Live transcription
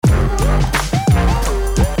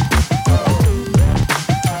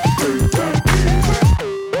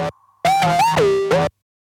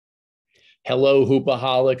Hello,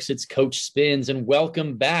 Hoopaholics. It's Coach Spins, and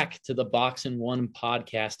welcome back to the Box and One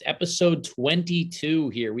podcast, episode 22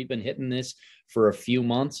 here. We've been hitting this for a few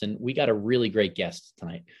months, and we got a really great guest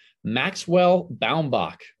tonight. Maxwell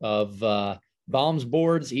Baumbach of Baum's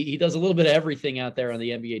Boards. He does a little bit of everything out there on the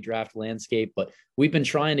NBA draft landscape, but we've been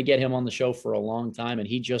trying to get him on the show for a long time, and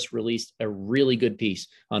he just released a really good piece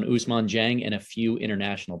on Ousmane Dieng and a few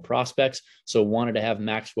international prospects. So wanted to have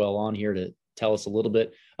Maxwell on here to tell us a little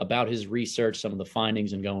bit about his research, some of the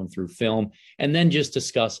findings and going through film, and then just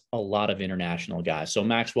discuss a lot of international guys. So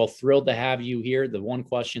Maxwell, thrilled to have you here. The one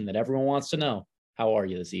question that everyone wants to know, how are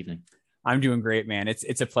you this evening? I'm doing great, man.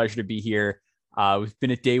 It's a pleasure to be here. We've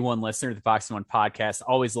been a day one listener to the Box and One podcast.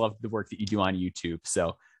 Always loved the work that you do on YouTube.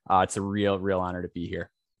 So it's a real honor to be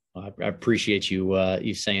here. I appreciate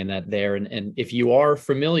you saying that there. And if you are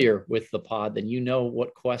familiar with the pod, then you know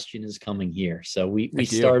what question is coming here. So we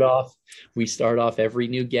start off every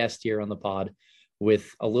new guest here on the pod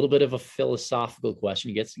with a little bit of a philosophical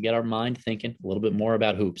question. It gets to get our mind thinking a little bit more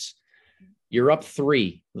about hoops. You're up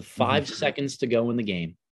 3 with 5 seconds to go in the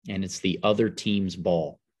game, and it's the other team's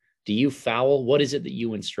ball. Do you foul? What is it that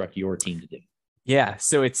you instruct your team to do? Yeah,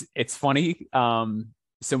 so it's funny.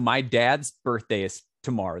 So my dad's birthday is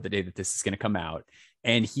tomorrow, the day that this is going to come out.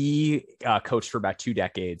 And he coached for about 2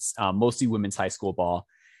 decades, mostly women's high school ball.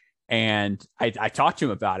 And I talked to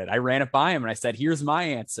him about it. I ran it by him and I said, here's my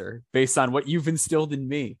answer based on what you've instilled in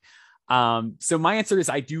me. So my answer is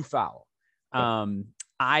I do foul.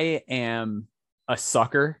 I am a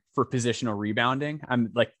sucker for positional rebounding. I'm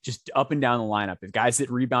like just up and down the lineup. If guys that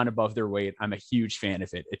rebound above their weight, I'm a huge fan of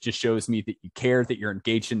it. It just shows me that you care, that you're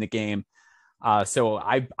engaged in the game. So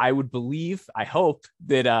I would believe, I hope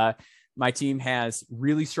that my team has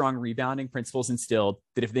really strong rebounding principles instilled,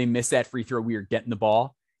 that if they miss that free throw, we are getting the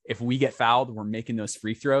ball. If we get fouled, we're making those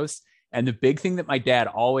free throws. And the big thing that my dad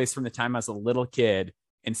always, from the time I was a little kid,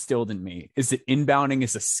 instilled in me is that inbounding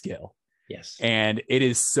is a skill. Yes. And it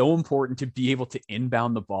is so important to be able to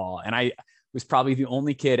inbound the ball. And I was probably the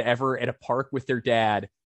only kid ever at a park with their dad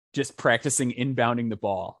just practicing inbounding the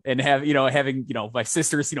ball and having my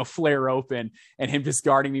sisters, flare open and him just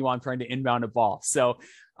guarding me while I'm trying to inbound a ball. So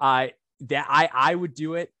I would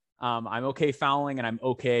do it. I'm okay fouling, and I'm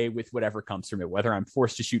okay with whatever comes from it, whether I'm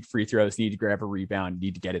forced to shoot free throws, need to grab a rebound,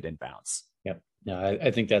 need to get it inbounds. Yep. No,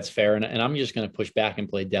 I think that's fair. And I'm just going to push back and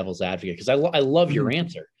play devil's advocate because I love your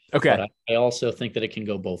answer. Okay. But I also think that it can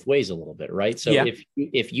go both ways a little bit, right? So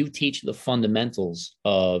if you teach the fundamentals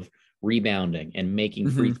of rebounding and making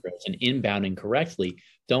free throws and inbounding correctly,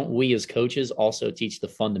 don't we as coaches also teach the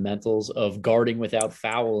fundamentals of guarding without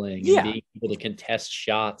fouling and being able to contest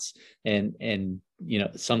shots? And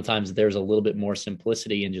sometimes there's a little bit more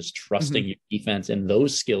simplicity in just trusting your defense and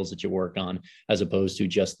those skills that you work on, as opposed to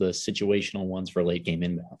just the situational ones for late game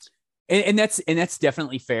inbounds. And that's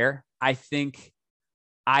definitely fair. I think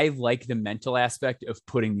I like the mental aspect of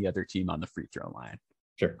putting the other team on the free throw line.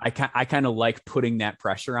 Sure. I kind of like putting that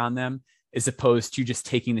pressure on them, as opposed to just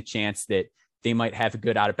taking the chance that they might have a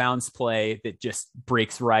good out of bounds play that just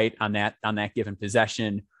breaks right on that given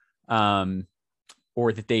possession,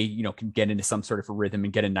 or that they can get into some sort of a rhythm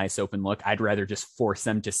and get a nice open look. I'd rather just force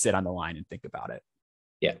them to sit on the line and think about it.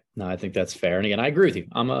 Yeah, no, I think that's fair. And again, I agree with you.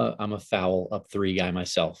 I'm a foul up 3 guy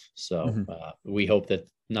myself. So we hope that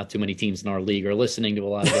not too many teams in our league are listening to a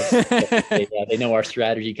lot of us. They know our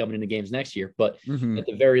strategy coming into games next year. But at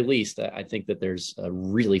the very least, I think that there's a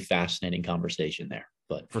really fascinating conversation there.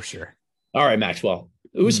 But for sure. All right, Maxwell.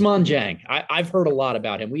 Ousmane Dieng. I've heard a lot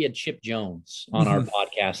about him. We had Chip Jones on our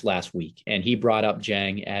podcast last week, and he brought up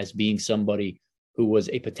Dieng as being somebody who was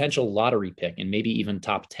a potential lottery pick and maybe even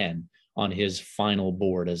top 10 on his final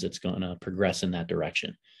board as it's going to progress in that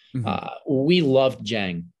direction. We loved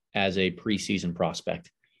Dieng as a preseason prospect,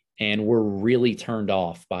 and we're really turned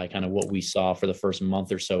off by kind of what we saw for the first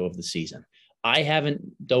month or so of the season. I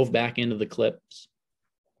haven't dove back into the clips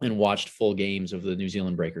and watched full games of the New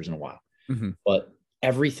Zealand Breakers in a while, but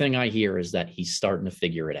everything I hear is that he's starting to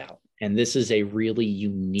figure it out. And this is a really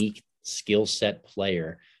unique skill set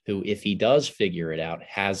player who, if he does figure it out,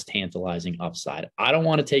 has tantalizing upside. I don't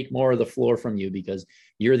want to take more of the floor from you because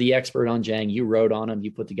you're the expert on Dieng. You wrote on him.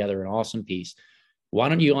 You put together an awesome piece. Why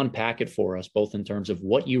don't you unpack it for us, both in terms of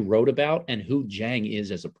what you wrote about and who Dieng is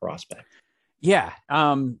as a prospect? Yeah.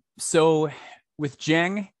 So with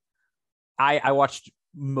Dieng, I watched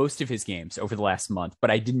most of his games over the last month,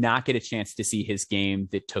 but I did not get a chance to see his game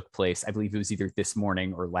that took place. I believe it was either this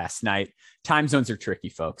morning or last night. Time zones are tricky,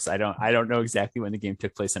 folks. I don't know exactly when the game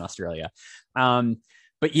took place in Australia.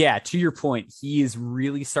 But yeah, to your point, he is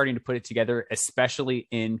really starting to put it together, especially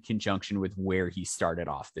in conjunction with where he started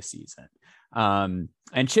off the season. And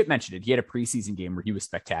Chip mentioned it. He had a preseason game where he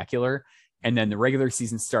and then the regular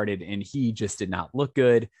season started and he just did not look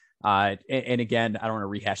good. And again, I don't want to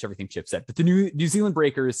rehash everything Chip said, but the New Zealand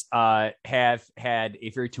Breakers have had a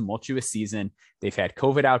very tumultuous season. They've had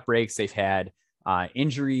COVID outbreaks. They've had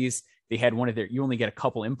injuries. They had you only get a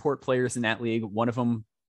couple import players in that league. One of them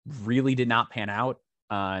really did not pan out,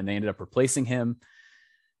 and they ended up replacing him.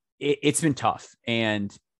 It's been tough.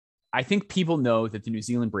 And I think people know that the New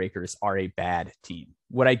Zealand Breakers are a bad team.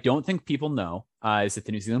 What I don't think people know is that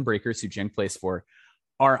the New Zealand Breakers, who Dieng plays for,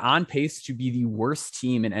 are on pace to be the worst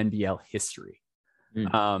team in NBL history.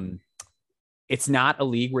 It's not a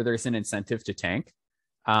league where there's an incentive to tank.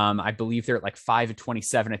 I believe they're at like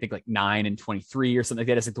 5-27. I think like 9-23 or something like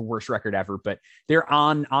that. It's like the worst record ever, but they're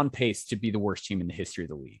on pace to be the worst team in the history of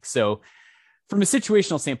the league. So from a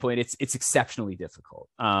situational standpoint, it's exceptionally difficult.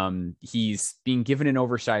 He's being given an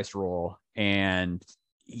oversized role and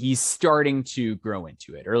he's starting to grow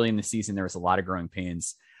into it. Early in the season, there was a lot of growing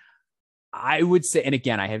pains. I would say, and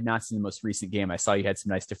again, I have not seen the most recent game. I saw you had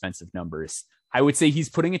some nice defensive numbers. I would say he's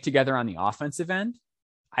putting it together on the offensive end.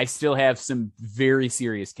 I still have some very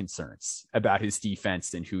serious concerns about his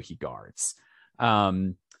defense and who he guards.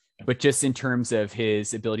 But just in terms of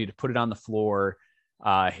his ability to put it on the floor,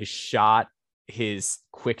 his shot, his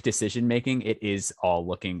quick decision-making, it is all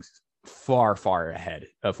looking far, far ahead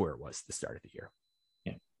of where it was at the start of the year.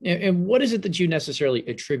 And what is it that you necessarily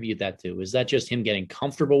attribute that to? Is that just him getting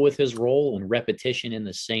comfortable with his role and repetition in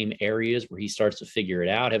the same areas where he starts to figure it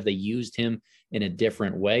out? Have they used him in a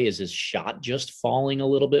different way? Is his shot just falling a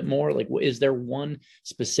little bit more? Like, is there one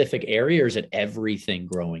specific area or is it everything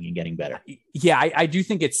growing and getting better? Yeah, I do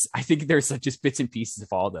think I think there's just bits and pieces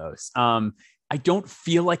of all those. I don't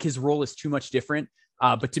feel like his role is too much different.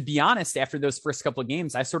 But to be honest, after those first couple of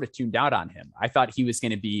games, I sort of tuned out on him. I thought he was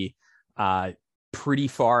going to be pretty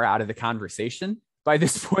far out of the conversation by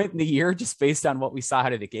this point in the year, just based on what we saw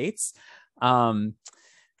out of the gates. But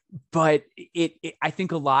I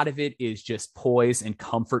think a lot of it is just poise and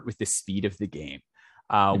comfort with the speed of the game.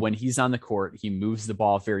 When he's on the court, he moves the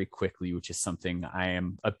ball very quickly, which is something I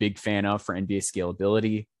am a big fan of for NBA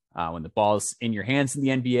scalability. When the ball's in your hands in the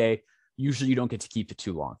NBA, usually you don't get to keep it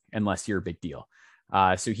too long unless you're a big deal.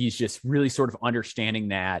 So he's just really sort of understanding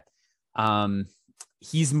that.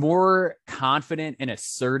 He's more confident and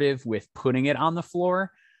assertive with putting it on the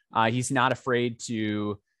floor. He's not afraid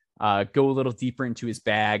to go a little deeper into his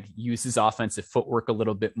bag, use his offensive footwork a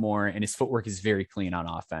little bit more, and his footwork is very clean on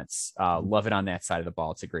offense. Love it on that side of the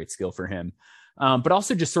ball. It's a great skill for him. But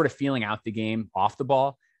also just sort of feeling out the game off the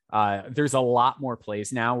ball. There's a lot more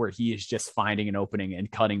plays now where he is just finding an opening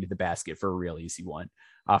and cutting to the basket for a real easy one.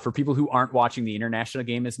 For people who aren't watching the international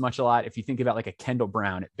game as much a lot, if you think about like a Kendall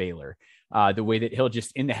Brown at Baylor, the way that he'll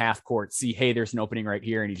just in the half court see, hey, there's an opening right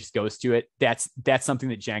here, and he just goes to it. That's something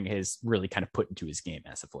that Dieng has really kind of put into his game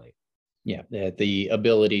as of late. Yeah, the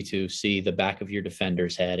ability to see the back of your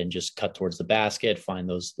defender's head and just cut towards the basket, find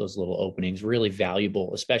those little openings, really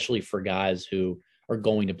valuable, especially for guys who are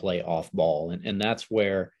going to play off ball. And that's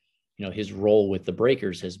where, his role with the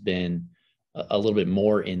Breakers has been a little bit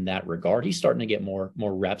more in that regard. He's starting to get more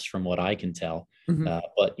reps from what I can tell. Mm-hmm.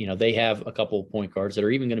 But they have a couple of point guards that are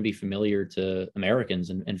even going to be familiar to Americans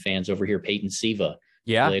and fans over here. Peyton Siva,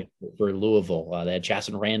 played for Louisville. They had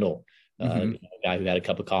Chasson Randall, a guy who had a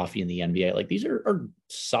cup of coffee in the NBA. Like, these are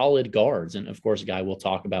solid guards. And of course, a guy we'll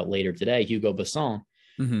talk about later today, Hugo Besson.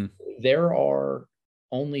 Mm-hmm. There are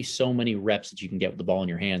only so many reps that you can get with the ball in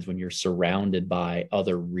your hands when you're surrounded by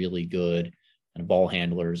other really good ball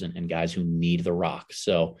handlers and guys who need the rock.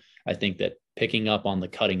 So I think that picking up on the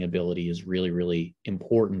cutting ability is really, really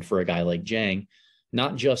important for a guy like Dieng.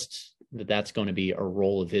 Not just that's going to be a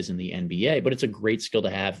role of his in the NBA, but it's a great skill to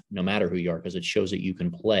have no matter who you are, because it shows that you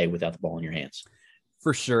can play without the ball in your hands.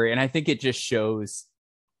 For sure. And I think it just shows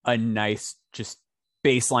a nice, just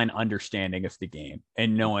baseline understanding of the game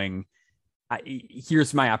and knowing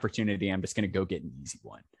here's my opportunity. I'm just going to go get an easy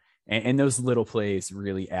one. And those little plays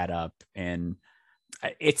really add up. And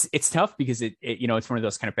it's tough because it's one of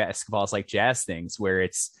those kind of basketballs like Jazz things where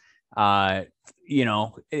it's,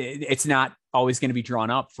 it's not always going to be drawn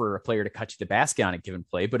up for a player to cut to the basket on a given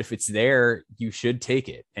play, but if it's there, you should take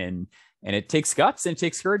it. And it takes guts and it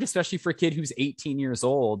takes courage, especially for a kid who's 18 years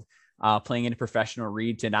old, playing in a professional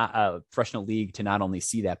league to not only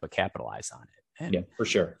see that, but capitalize on it. And yeah, for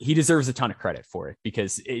sure. He deserves a ton of credit for it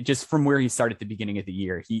because it just from where he started at the beginning of the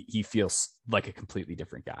year, he feels like a completely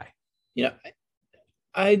different guy.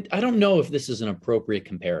 I don't know if this is an appropriate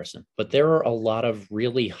comparison, but there are a lot of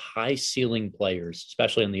really high ceiling players,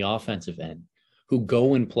 especially on the offensive end, who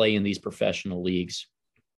go and play in these professional leagues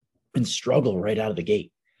and struggle right out of the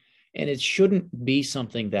gate. And it shouldn't be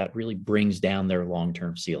something that really brings down their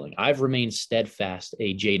long-term ceiling. I've remained steadfast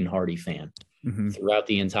a Jaden Hardy fan throughout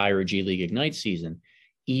the entire G League Ignite season,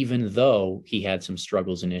 even though he had some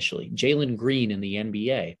struggles initially. Jalen Green in the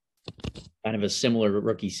NBA, kind of a similar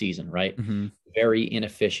rookie season, right? Very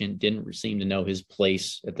inefficient, didn't seem to know his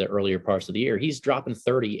place at the earlier parts of the year. He's dropping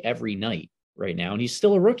 30 every night right now, and he's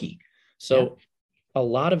still a rookie. So a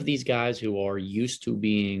lot of these guys who are used to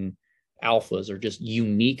being alphas or just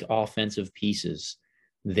unique offensive pieces,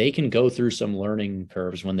 they can go through some learning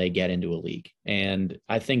curves when they get into a league. And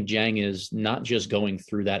I think Dieng is not just going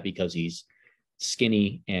through that because he's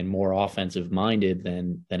skinny and more offensive minded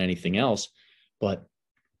than anything else, but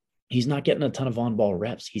he's not getting a ton of on-ball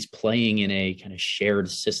reps. He's playing in a kind of shared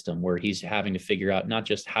system where he's having to figure out not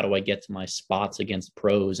just how do I get to my spots against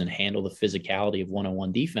pros and handle the physicality of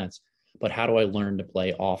one-on-one defense, but how do I learn to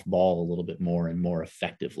play off ball a little bit more and more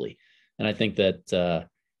effectively? And I think that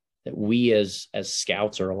that we as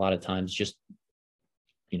scouts are a lot of times just,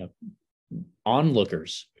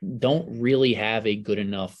 onlookers don't really have a good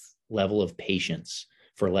enough level of patience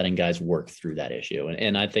for letting guys work through that issue.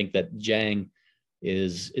 And I think that Dieng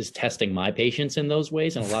is testing my patience in those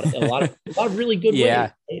ways, and a lot of really good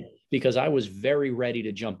ways, because I was very ready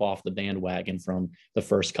to jump off the bandwagon from the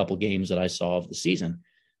first couple games that I saw of the season.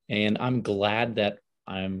 And I'm glad that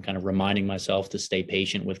I'm kind of reminding myself to stay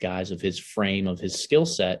patient with guys of his frame, of his skill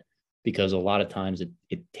set, because a lot of times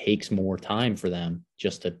it takes more time for them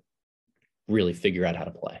just to really figure out how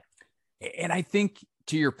to play. And I think,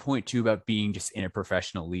 to your point too, about being just in a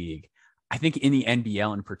professional league, I think in the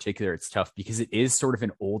NBL in particular, it's tough because it is sort of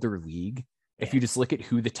an older league. If you just look at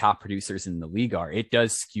who the top producers in the league are, it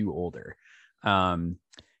does skew older.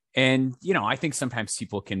 And, I think sometimes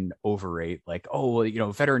people can overrate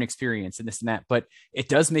veteran experience and this and that, but it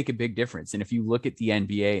does make a big difference. And if you look at the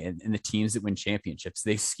NBA and the teams that win championships,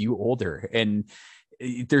 they skew older, and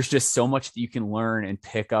there's just so much that you can learn and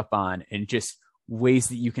pick up on, and just ways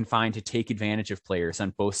that you can find to take advantage of players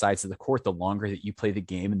on both sides of the court the longer that you play the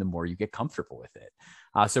game and the more you get comfortable with it.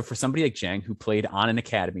 So for somebody like Dieng, who played on an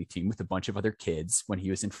academy team with a bunch of other kids when he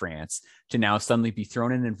was in France, to now suddenly be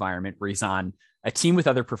thrown in an environment where he's on a team with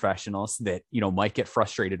other professionals that, might get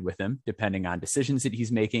frustrated with him depending on decisions that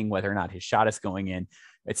he's making, whether or not his shot is going in.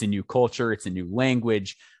 It's a new culture. It's a new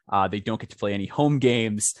language. They don't get to play any home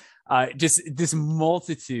games. Just this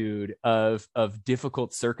multitude of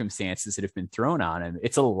difficult circumstances that have been thrown on him.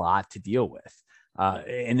 It's a lot to deal with.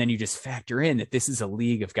 And then you just factor in that this is a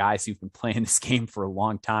league of guys who've been playing this game for a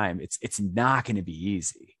long time. It's not going to be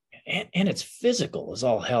easy. And it's physical as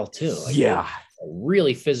all hell too. Yeah. A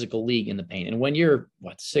really physical league in the paint. And when you're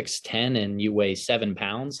 6'10" and you weigh 7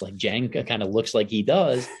 pounds, like Dieng kind of looks like he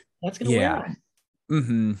does, that's going to wear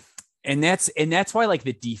him. And that's why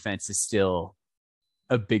the defense is still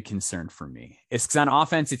a big concern for me. It's because on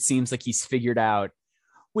offense, it seems like he's figured out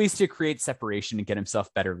ways to create separation and get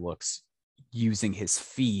himself better looks using his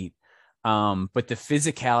feet. But the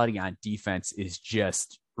physicality on defense is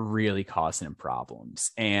just really causing him problems.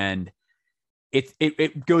 And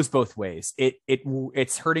it goes both ways.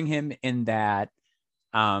 It's hurting him in that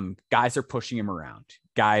guys are pushing him around.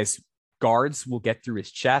 Guards will get through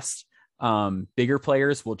his chest. Bigger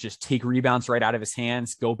players will just take rebounds right out of his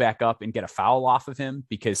hands, go back up and get a foul off of him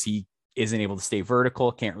because he isn't able to stay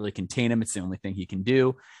vertical, can't really contain him. It's the only thing he can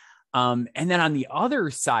do. And then on the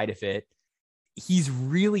other side of it, he's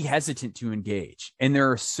really hesitant to engage. And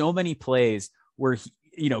there are so many plays where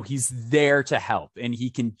he's there to help, and he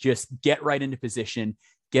can just get right into position,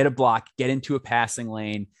 get a block, get into a passing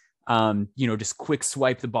lane, just quick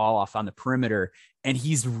swipe the ball off on the perimeter. And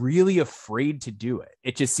he's really afraid to do it.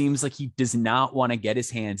 It just seems like he does not want to get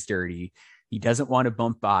his hands dirty. He doesn't want to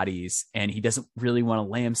bump bodies, and he doesn't really want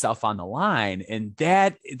to lay himself on the line. And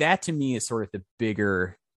that to me is sort of the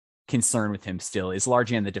bigger concern with him still, is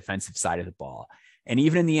largely on the defensive side of the ball. And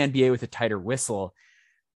even in the NBA with a tighter whistle,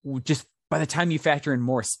 just by the time you factor in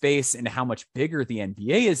more space and how much bigger the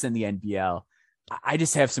NBA is than the NBL, I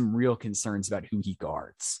just have some real concerns about who he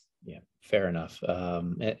guards. Yeah, fair enough.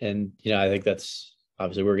 And I think that's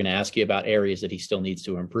obviously, we're going to ask you about areas that he still needs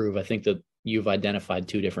to improve. I think that you've identified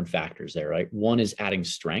two different factors there, right? One is adding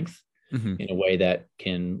strength in a way that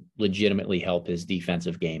can legitimately help his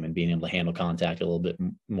defensive game and being able to handle contact a little bit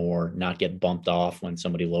more, not get bumped off when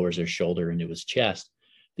somebody lowers their shoulder into his chest.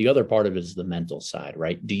 The other part of it is the mental side,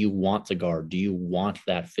 right? Do you want to guard? Do you want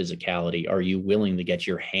that physicality? Are you willing to get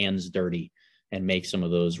your hands dirty and make some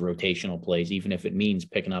of those rotational plays, even if it means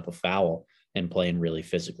picking up a foul and playing really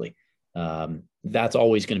physically? That's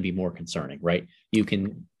always going to be more concerning, right? You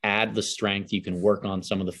can add the strength, you can work on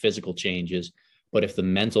some of the physical changes, But if the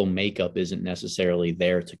mental makeup isn't necessarily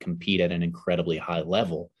there to compete at an incredibly high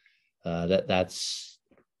level, that's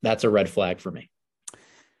a red flag for me.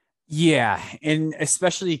 Yeah, and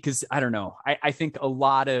especially because I don't know, I think a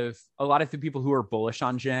lot of the people who are bullish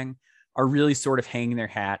on Dieng are really sort of hanging their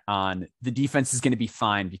hat on the defense is going to be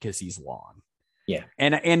fine because he's long. Yeah,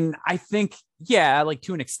 and I think like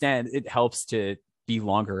to an extent it helps to be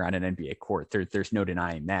longer on an NBA court. There's no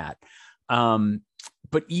denying that.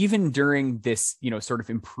 But even during this, sort of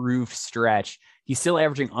improved stretch, he's still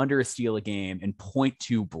averaging under a steal a game and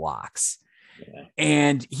 0.2 blocks. Yeah.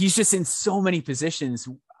 And he's just in so many positions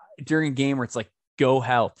during a game where it's like, go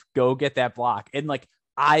help, go get that block. And like,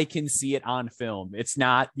 I can see it on film. It's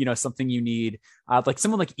not, something you need like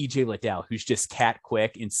someone like EJ Liddell, who's just cat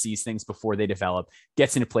quick and sees things before they develop,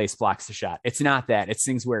 gets into place, blocks the shot. It's not that. It's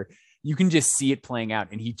things where you can just see it playing out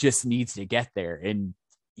and he just needs to get there. And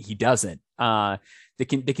he doesn't. They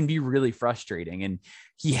can be really frustrating. And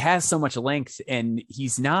he has so much length and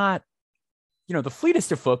he's not, the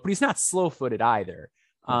fleetest of foot, but he's not slow footed either.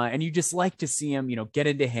 And you just like to see him, get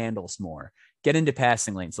into handles more, get into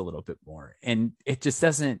passing lanes a little bit more. And it just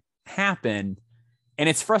doesn't happen. And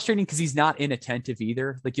it's frustrating because he's not inattentive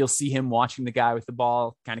either. Like you'll see him watching the guy with the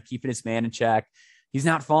ball, kind of keeping his man in check. He's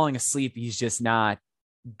not falling asleep. He's just not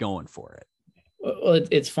going for it. Well,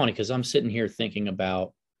 it's funny because I'm sitting here thinking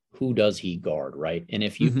about who does he guard, right? And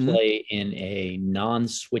if you play in a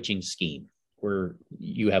non-switching scheme where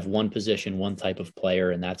you have one position, one type of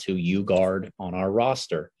player, and that's who you guard on our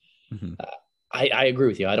roster, I agree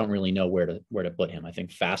with you. I don't really know where to put him. I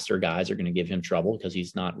think faster guys are going to give him trouble because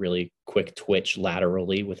he's not really quick twitch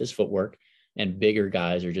laterally with his footwork, and bigger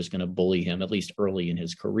guys are just going to bully him, at least early in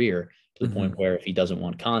his career, to the point where if he doesn't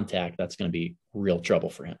want contact, that's going to be real trouble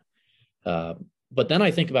for him. But then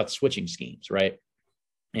I think about switching schemes, right?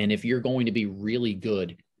 And if you're going to be really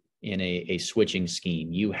good in a switching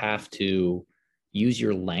scheme, you have to use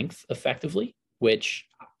your length effectively, which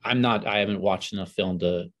I haven't watched enough film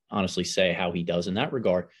to honestly say how he does in that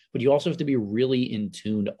regard, but you also have to be really in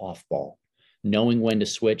tuned off ball, knowing when to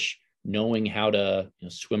switch, knowing how to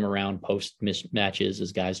swim around post mismatches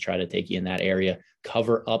as guys try to take you in that area,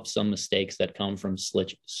 cover up some mistakes that come from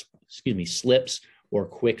slips or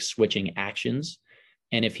quick switching actions.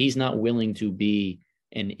 And if he's not willing to be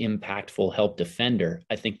an impactful help defender,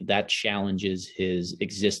 I think that challenges his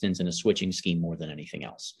existence in a switching scheme more than anything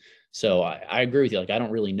else. So I agree with you. Like, I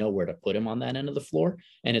don't really know where to put him on that end of the floor.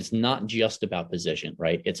 And it's not just about position,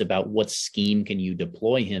 right? It's about what scheme can you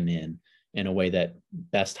deploy him in a way that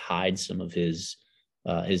best hides some of his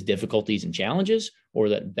difficulties and challenges, or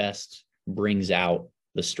that best brings out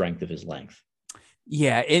the strength of his length.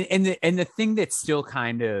 Yeah. And the thing that's still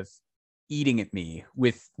kind of eating at me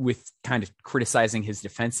with kind of criticizing his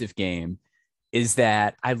defensive game is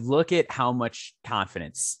that I look at how much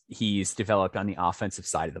confidence he's developed on the offensive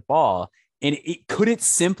side of the ball. And could it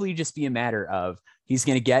simply just be a matter of he's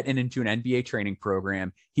going to get into an NBA training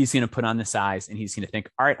program, he's going to put on the size, and he's going to think,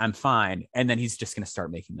 all right, I'm fine. And then he's just going to start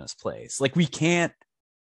making those plays. Like we can't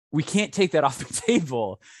take that off the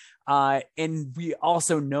table. And we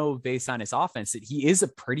also know based on his offense that he is a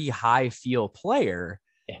pretty high feel player.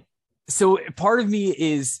 So part of me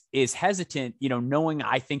is hesitant, knowing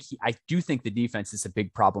I do think the defense is a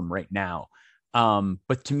big problem right now.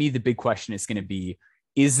 But to me, the big question is going to be,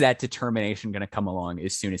 is that determination going to come along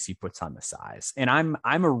as soon as he puts on the size? And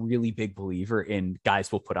I'm a really big believer in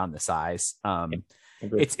guys will put on the size.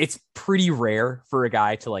 It's pretty rare for a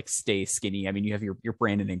guy to like stay skinny. I mean, you have your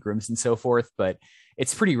Brandon Ingrams and so forth, but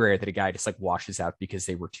it's pretty rare that a guy just like washes out because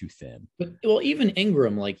they were too thin. But well, even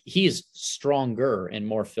Ingram, like he's stronger and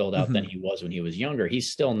more filled out than he was when he was younger. He's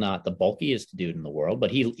still not the bulkiest dude in the world, but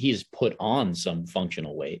he's put on some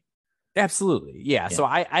functional weight. Absolutely. Yeah. So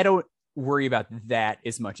I don't worry about that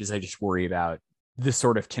as much as I just worry about the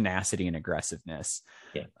sort of tenacity and aggressiveness.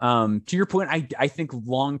 Yeah. To your point, I think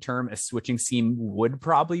long-term a switching scheme would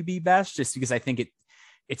probably be best, just because I think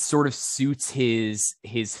it sort of suits his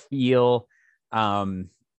feel. And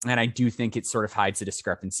I do think it sort of hides the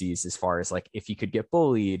discrepancies as far as like, if he could get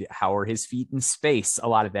bullied, how are his feet in space? A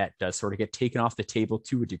lot of that does sort of get taken off the table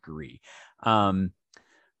to a degree.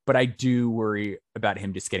 But I do worry about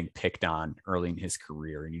him just getting picked on early in his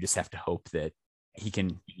career. And you just have to hope that he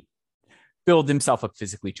can build himself up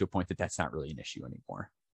physically to a point that that's not really an issue anymore.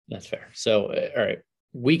 That's fair. So, all right,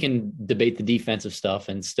 we can debate the defensive stuff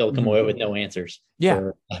and still come away with no answers. Yeah.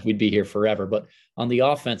 We'd be here forever. But on the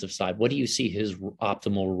offensive side, what do you see his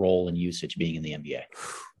optimal role and usage being in the NBA?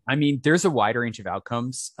 I mean, there's a wide range of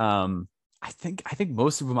outcomes. I think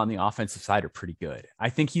most of them on the offensive side are pretty good. I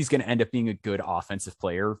think he's going to end up being a good offensive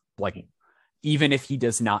player, like even if he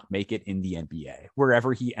does not make it in the NBA,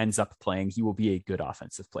 wherever he ends up playing, he will be a good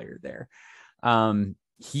offensive player there.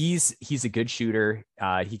 He's a good shooter.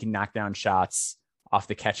 He can knock down shots off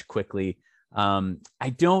the catch quickly. I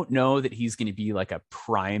don't know that he's going to be like a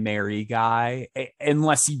primary guy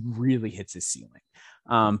unless he really hits his ceiling.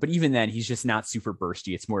 But even then, he's just not super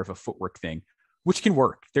bursty. It's more of a footwork thing, which can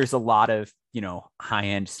work. There's a lot of,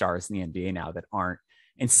 high-end stars in the NBA now that aren't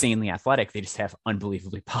insanely athletic. They just have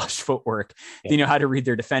unbelievably polished footwork. Yeah. They know how to read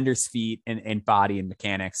their defender's feet and body and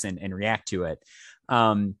mechanics and react to it.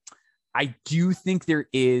 I do think there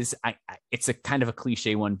is, it's a kind of a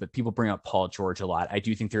cliche one, but people bring up Paul George a lot. I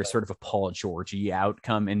do think there's sort of a Paul George-y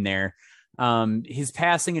outcome in there. His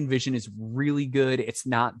passing and vision is really good. It's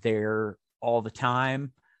not there all the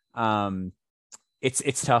time.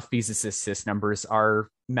 It's tough because his assist numbers are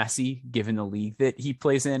messy given the league that he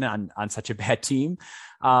plays in on such a bad team.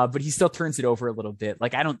 But he still turns it over a little bit.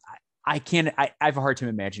 Like I have a hard time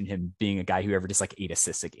imagine him being a guy who ever just like 8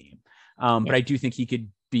 assists a game. But I do think he could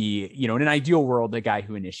be, in an ideal world, a guy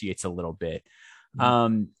who initiates a little bit.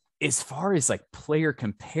 As far as like player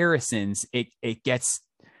comparisons, it gets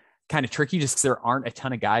kind of tricky just because there aren't a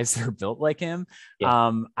ton of guys that are built like him.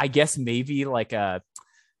 Yeah. I guess maybe like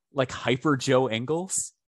hyper Joe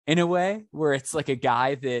Ingles in a way, where it's like a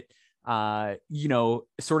guy that,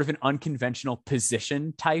 sort of an unconventional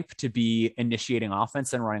position type to be initiating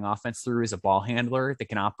offense and running offense through as a ball handler that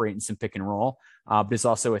can operate in some pick and roll, but is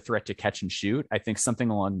also a threat to catch and shoot. I think something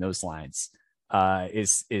along those lines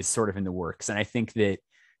is sort of in the works. And I think that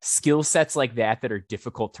skill sets like that are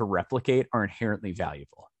difficult to replicate are inherently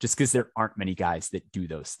valuable just because there aren't many guys that do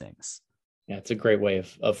those things. Yeah, it's a great way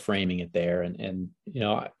of framing it there. And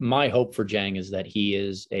my hope for Dieng is that he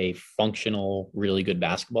is a functional, really good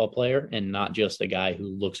basketball player and not just a guy who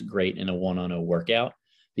looks great in a one-on-one workout,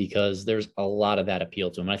 because there's a lot of that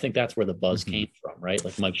appeal to him. And I think that's where the buzz came from, right?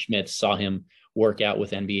 Like Mike Schmidt saw him work out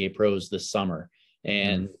with NBA pros this summer.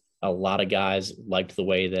 And a lot of guys liked the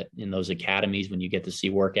way that in those academies, when you get to see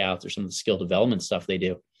workouts or some of the skill development stuff they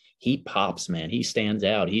do, he pops, man. He stands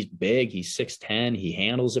out. He's big. He's 6'10". He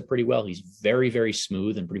handles it pretty well. He's very, very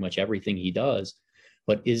smooth in pretty much everything he does.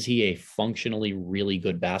 But is he a functionally really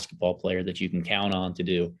good basketball player that you can count on to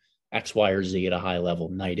do X, Y, or Z at a high level,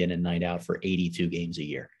 night in and night out for 82 games a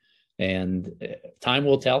year? And time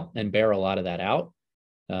will tell and bear a lot of that out.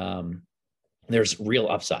 There's real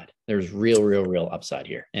upside. There's real upside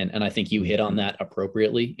here. And I think you hit on that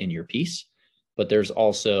appropriately in your piece. But there's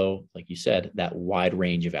also, like you said, that wide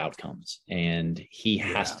range of outcomes. And he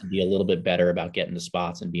has to be a little bit better about getting the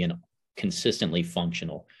spots and being consistently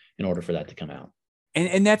functional in order for that to come out.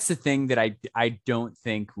 And that's the thing that I don't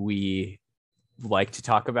think we like to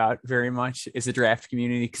talk about very much as a draft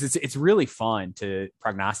community, because it's really fun to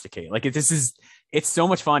prognosticate. Like it's so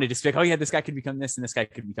much fun to just be like, oh yeah, this guy could become this and this guy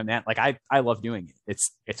could become that. Like I love doing it.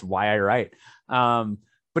 It's why I write.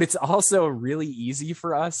 But it's also really easy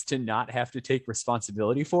for us to not have to take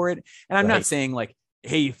responsibility for it. And I'm not saying like,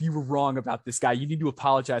 hey, if you were wrong about this guy, you need to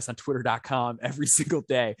apologize on twitter.com every single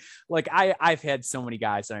day. Like I've had so many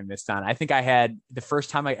guys that I missed on. I think I had the first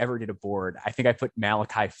time I ever did a board, I think I put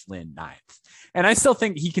Malachi Flynn 9th. And I still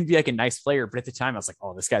think he can be like a nice player. But at the time I was like,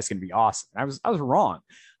 oh, this guy's going to be awesome. I was wrong.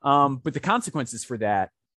 But the consequences for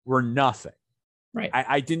that were nothing. Right.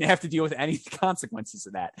 I didn't have to deal with any consequences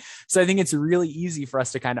of that. So I think it's really easy for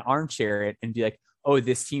us to kind of armchair it and be like, oh,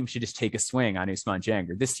 this team should just take a swing on Ousmane Dieng,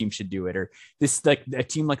 or this team should do it, or this, like a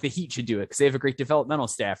team like the Heat should do it because they have a great developmental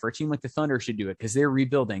staff, or a team like the Thunder should do it because they're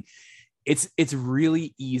rebuilding. It's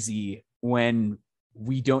really easy when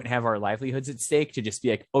we don't have our livelihoods at stake to just be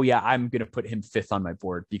like, oh yeah, I'm going to put him 5th on my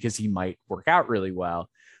board because he might work out really well.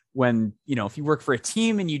 When, if you work for a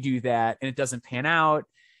team and you do that and it doesn't pan out,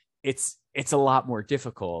 it's a lot more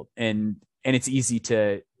difficult, and it's easy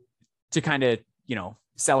to kind of,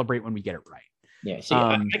 celebrate when we get it right. Yeah. See,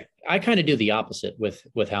 I kind of do the opposite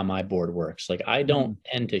with how my board works. Like I don't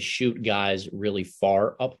tend to shoot guys really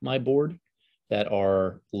far up my board that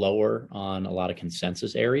are lower on a lot of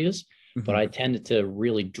consensus areas, but I tend to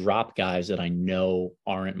really drop guys that I know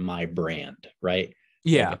aren't my brand. Right.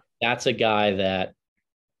 Yeah. Like that's a guy that,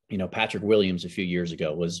 Patrick Williams a few years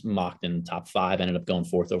ago was mocked in the top 5, ended up going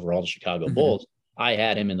 4th overall to Chicago Bulls. I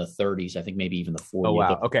had him in the 30s, I think maybe even the 40s. Oh,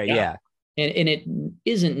 wow. Okay. Yeah. And it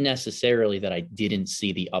isn't necessarily that I didn't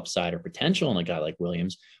see the upside or potential in a guy like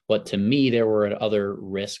Williams, but to me, there were other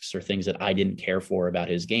risks or things that I didn't care for about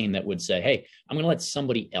his game that would say, hey, I'm going to let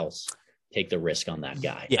somebody else take the risk on that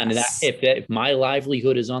guy. Yes. And if my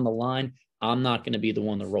livelihood is on the line, I'm not going to be the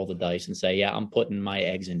one to roll the dice and say, yeah, I'm putting my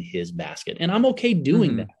eggs in his basket. And I'm okay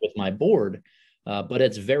doing that with my board. But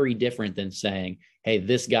it's very different than saying, hey,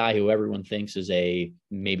 this guy who everyone thinks is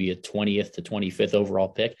maybe a 20th to 25th overall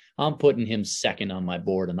pick, I'm putting him second on my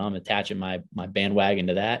board and I'm attaching my bandwagon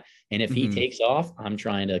to that. And if he takes off, I'm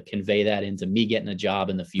trying to convey that into me getting a job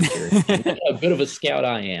in the future. A bit of a scout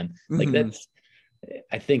I am. Like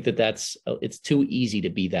I think it's too easy to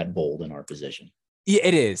be that bold in our position. Yeah,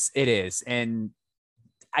 it is. And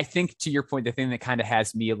I think, to your point, the thing that kind of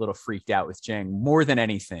has me a little freaked out with Dieng more than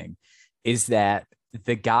anything is that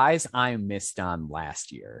the guys I missed on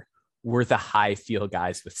last year were the high field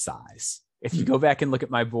guys with size. If you go back and look at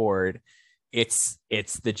my board, it's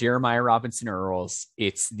the Jeremiah Robinson Earls,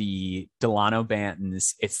 it's the Delano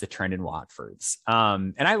Bantons, it's the Trendon Watfords.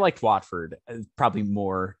 And I liked Watford probably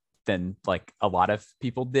more than like a lot of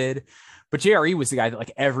people did, but JRE was the guy that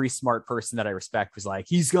like every smart person that I respect was like,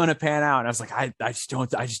 he's going to pan out. And I was like, I just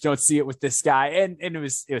don't see it with this guy. And it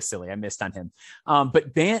was silly. I missed on him.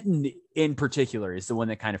 But Banton in particular is the one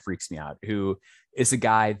that kind of freaks me out, who is a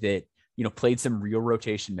guy that, you know, played some real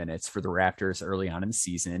rotation minutes for the Raptors early on in the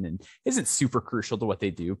season and isn't super crucial to what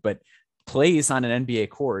they do, but plays on an NBA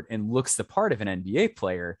court and looks the part of an NBA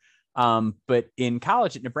player. But in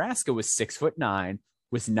college at Nebraska was 6'9",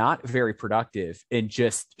 was not very productive, and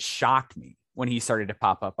just shocked me when he started to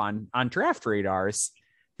pop up on draft radars,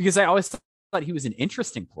 because I always thought he was an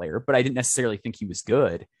interesting player, but I didn't necessarily think he was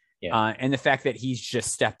good. Yeah. And the fact that he's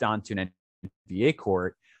just stepped onto an NBA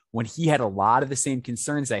court when he had a lot of the same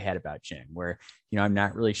concerns I had about Dieng, where, you know, I'm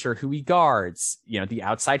not really sure who he guards. You know, the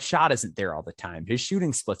outside shot isn't there all the time. His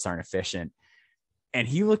shooting splits aren't efficient. And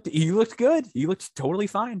he looked good. He looked totally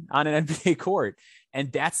fine on an NBA court. And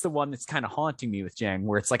that's the one that's kind of haunting me with Dieng,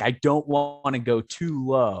 where it's like, I don't want to go too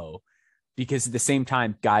low, because at the same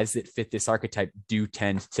time, guys that fit this archetype do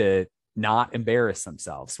tend to not embarrass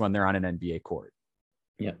themselves when they're on an NBA court.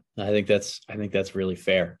 Yeah, I think that's really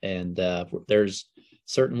fair. And there's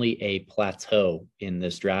certainly a plateau in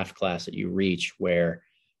this draft class that you reach where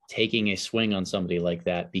taking a swing on somebody like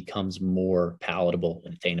that becomes more palatable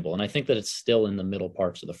and attainable. And I think that it's still in the middle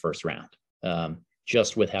parts of the first round,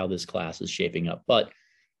 just with how this class is shaping up. But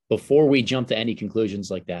before we jump to any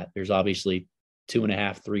conclusions like that, there's obviously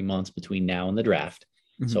 2.5, 3 months between now and the draft.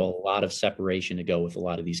 So a lot of separation to go with a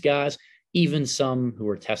lot of these guys, even some who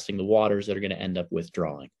are testing the waters that are going to end up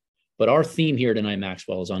withdrawing. But our theme here tonight,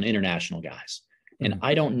 Maxwell, is on international guys. And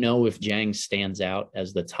I don't know if Dieng stands out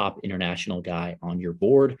as the top international guy on your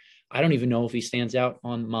board. I don't even know if he stands out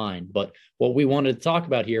on mine. But what we wanted to talk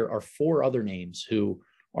about here are 4 other names who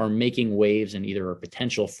are making waves in either a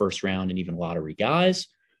potential first round and even lottery guys,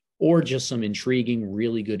 or just some intriguing,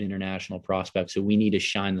 really good international prospects who we need to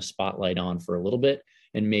shine the spotlight on for a little bit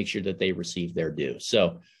and make sure that they receive their due.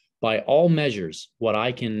 So by all measures, what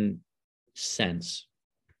I can sense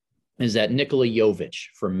is that Nikola Jovic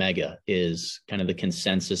for Mega is kind of the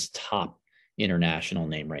consensus top international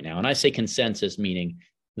name right now. And I say consensus, meaning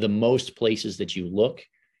the most places that you look,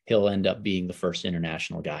 he'll end up being the first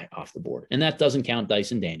international guy off the board. And that doesn't count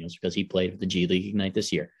Dyson Daniels, because he played with the G League Ignite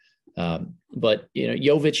this year. But, you know,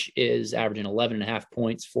 Jovic is averaging 11.5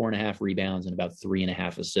 points, 4.5 rebounds, and about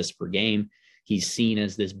 3.5 assists per game. He's seen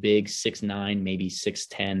as this big 6'9", maybe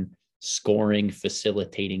 6'10", scoring,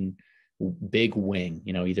 facilitating big wing,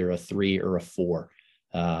 you know, either a 3 or a 4.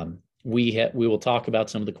 We will talk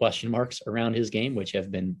about some of the question marks around his game, which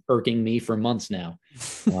have been irking me for months now.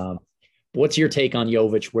 What's your take on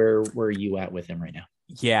Jovic? Where are you at with him right now?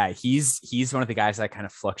 Yeah, he's one of the guys I kind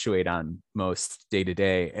of fluctuate on most day to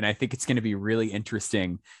day. And I think it's going to be really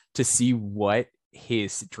interesting to see what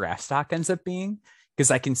his draft stock ends up being,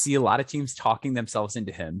 because I can see a lot of teams talking themselves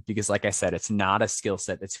into him, because like I said, it's not a skill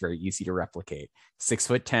set that's very easy to replicate.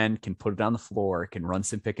 6'10", can put it on the floor, can run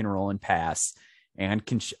some pick and roll and pass, and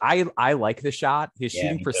I like the shot. His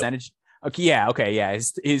shooting percentage. Okay. Yeah.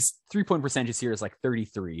 His 3-point percentage here is like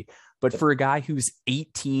 33, but for a guy who's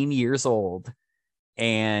 18 years old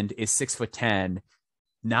and is 6'10",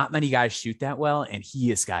 not many guys shoot that well. And he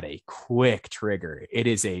has got a quick trigger. It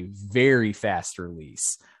is a very fast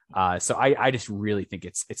release. So I just really think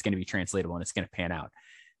it's going to be translatable and it's going to pan out.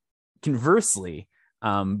 Conversely,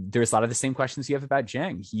 there's a lot of the same questions you have about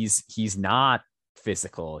Dieng. He's not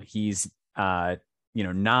physical. He's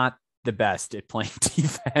not the best at playing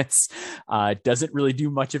defense. Doesn't really do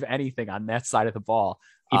much of anything on that side of the ball.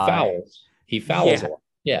 He fouls a lot.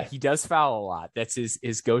 Yeah, he does foul a lot. That's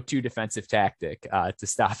his go-to defensive tactic to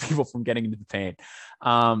stop people from getting into the paint.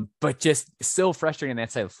 But just so frustrating on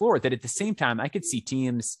that side of the floor that at the same time, I could see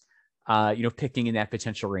teams, picking in that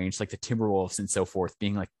potential range, like the Timberwolves and so forth,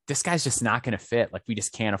 being like, this guy's just not going to fit. Like, we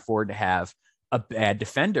just can't afford to have a bad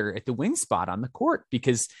defender at the wing spot on the court,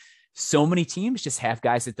 because so many teams just have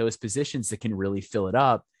guys at those positions that can really fill it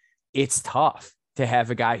up. It's tough to have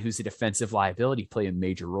a guy who's a defensive liability play a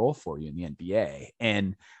major role for you in the NBA.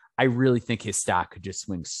 And I really think his stock could just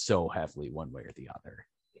swing so heavily one way or the other.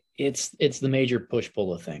 It's the major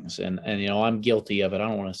push-pull of things. And I'm guilty of it. I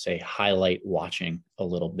don't want to say highlight watching a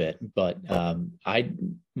little bit, but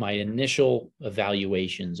my initial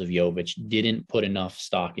evaluations of Jovic didn't put enough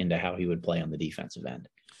stock into how he would play on the defensive end.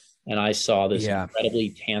 And I saw this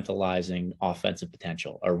incredibly tantalizing offensive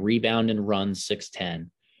potential, a rebound and run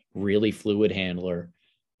 6'10", really fluid handler,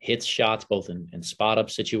 hits shots both in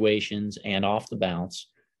spot-up situations and off the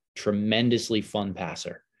bounce, tremendously fun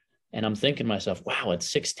passer. And I'm thinking to myself, wow, at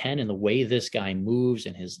 6'10", and the way this guy moves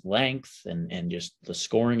and his length and just the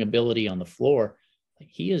scoring ability on the floor,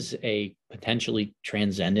 he is a potentially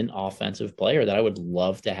transcendent offensive player that I would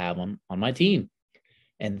love to have on my team.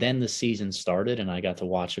 And then the season started, and I got to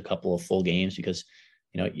watch a couple of full games because,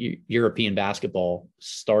 European basketball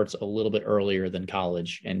starts a little bit earlier than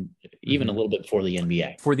college, and even a little bit before the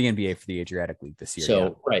NBA. For the NBA, for the Adriatic League this year.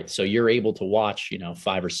 So, right. So you're able to watch,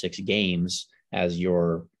 5 or 6 games as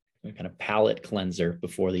your kind of palate cleanser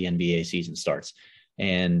before the NBA season starts.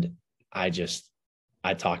 And I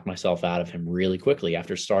talked myself out of him really quickly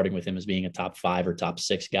after starting with him as being a top 5 or top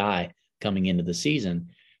 6 guy coming into the season.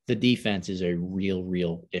 The defense is a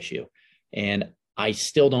real issue. And I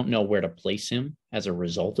still don't know where to place him as a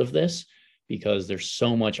result of this, because there's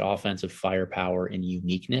so much offensive firepower and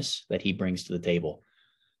uniqueness that he brings to the table.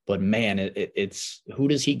 But man, it's who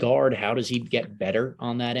does he guard? How does he get better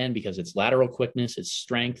on that end? Because it's lateral quickness, it's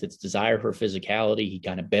strength, it's desire for physicality. He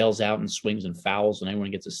kind of bails out and swings and fouls when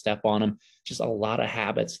anyone gets a step on him. Just a lot of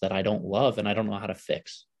habits that I don't love and I don't know how to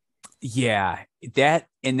fix. Yeah, that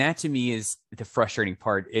to me is the frustrating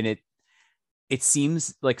part. And it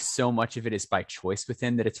seems like so much of it is by choice with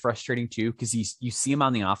him that it's frustrating too, because you see him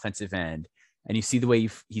on the offensive end and you see the way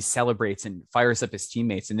he celebrates and fires up his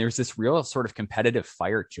teammates. And there's this real sort of competitive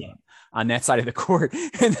fire to him on that side of the court.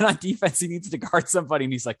 And then on defense, he needs to guard somebody.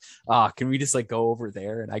 And he's like, can we just go over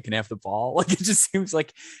there and I can have the ball? Like, it just seems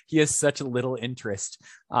like he has such a little interest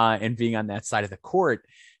in being on that side of the court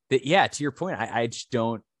that, yeah, to your point, I just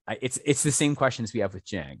don't, it's the same questions we have with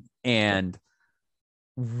Dieng. And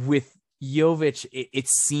with Jovic, it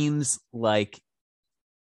seems like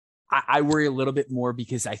I worry a little bit more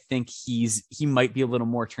because I think he might be a little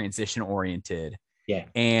more transition oriented. Yeah.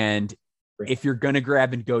 And if you're going to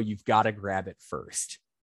grab and go, you've got to grab it first.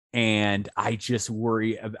 And I just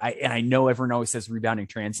worry. And I know everyone always says rebounding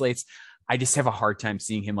translates. I just have a hard time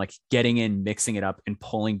seeing him getting in, mixing it up and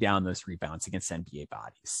pulling down those rebounds against NBA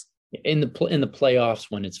bodies. In the playoffs,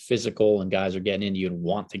 when it's physical and guys are getting into you and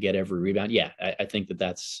want to get every rebound. Yeah. I think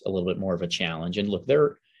that's a little bit more of a challenge. And look,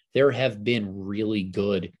 there have been really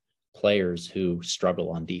good players who struggle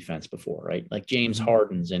on defense before, right? Like James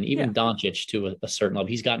Harden's and even Doncic to a certain level.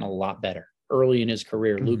 He's gotten a lot better. Early in his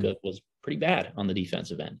career, Luka was pretty bad on the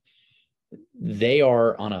defensive end. They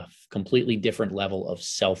are on a completely different level of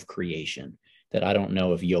self-creation that I don't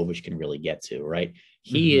know if Jovic can really get to, right?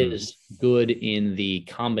 He is good in the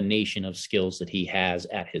combination of skills that he has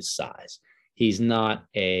at his size. He's not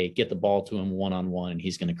get the ball to him one-on-one and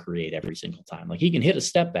he's going to create every single time. Like, he can hit a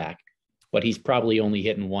step back, but he's probably only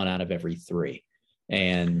hitting 1 out of every 3.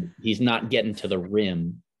 And he's not getting to the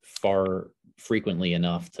rim far frequently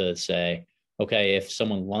enough to say, okay, if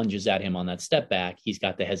someone lunges at him on that step back, he's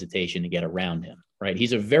got the hesitation to get around him, right?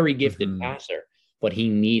 He's a very gifted passer, but he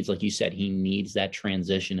needs, like you said, he needs that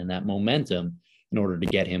transition and that momentum in order to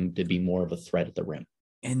get him to be more of a threat at the rim.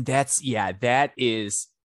 And that is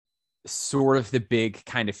sort of the big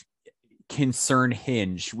kind of concern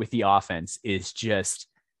hinge with the offense, is just,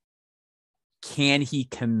 can he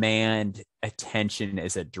command attention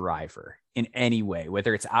as a driver in any way,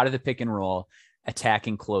 whether it's out of the pick and roll,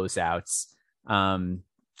 attacking closeouts,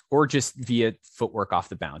 or just via footwork off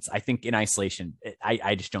the bounce? I think in isolation,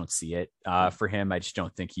 I just don't see it for him. I just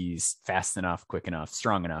don't think he's fast enough, quick enough,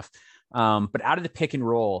 strong enough. But out of the pick and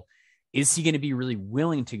roll, is he going to be really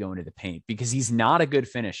willing to go into the paint? Because he's not a good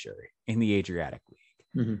finisher in the Adriatic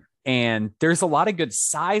League. And there's a lot of good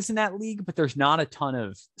size in that league, but there's not a ton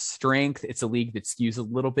of strength. It's a league that skews a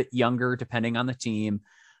little bit younger, depending on the team.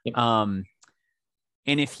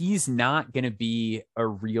 And if he's not going to be a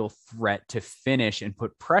real threat to finish and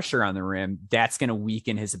put pressure on the rim, that's going to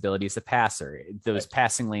weaken his ability as a passer. Those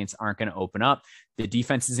passing lanes aren't going to open up. The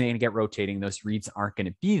defense isn't going to get rotating. Those reads aren't going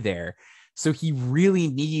to be there. So he really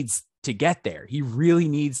needs to get there. He really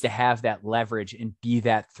needs to have that leverage and be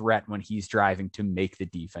that threat when he's driving to make the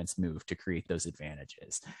defense move to create those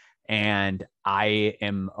advantages. And I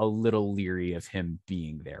am a little leery of him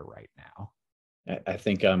being there right now. I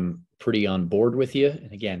think I'm pretty on board with you.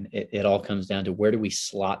 And again, it all comes down to, where do we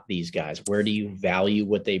slot these guys? Where do you value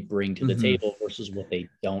what they bring to the Mm-hmm. table versus what they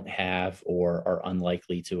don't have or are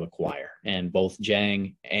unlikely to acquire? And both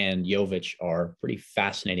Dieng and Jovic are pretty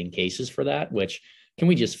fascinating cases for that, which, can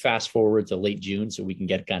we just fast forward to late June so we can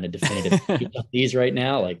get kind of definitive on these right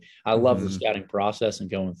now? Like, I love the Mm-hmm. scouting process and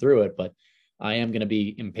going through it, but I am going to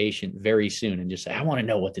be impatient very soon and just say, I want to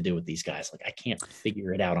know what to do with these guys. Like, I can't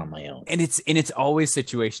figure it out on my own. And it's always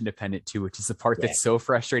situation dependent too, which is the part that's so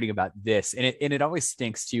frustrating about this. And it always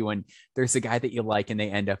stinks too when there's a guy that you like and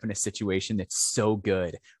they end up in a situation that's so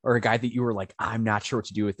good, or a guy that you were like, I'm not sure what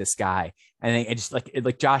to do with this guy. And they just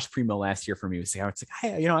like Josh Primo last year for me was like,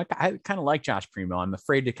 I kind of like Josh Primo. I'm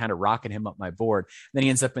afraid to kind of rocket him up my board. And then he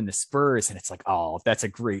ends up in the Spurs and it's like, oh, that's a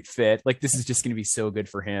great fit. Like, this is just going to be so good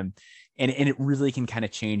for him. And it really can kind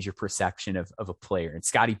of change your perception of a player. And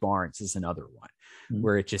Scotty Barnes is another one,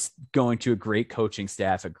 where it's just going to a great coaching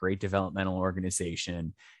staff, a great developmental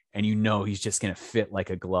organization, and he's just going to fit like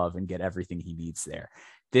a glove and get everything he needs there.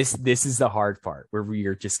 This is the hard part, where we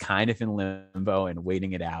are just kind of in limbo and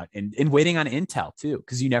waiting it out and waiting on intel too,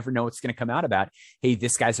 because you never know what's going to come out about, hey,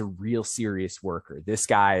 this guy's a real serious worker. This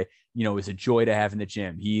guy, is a joy to have in the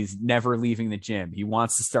gym. He's never leaving the gym. He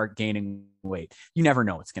wants to start gaining weight. You never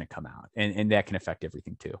know what's going to come out, and that can affect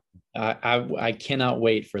everything too. I cannot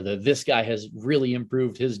wait for this guy has really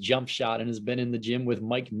improved his jump shot and has been in the gym with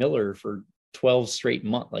Mike Miller for 12 straight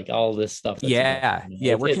months, like all this stuff.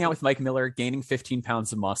 Working out with Mike Miller, gaining 15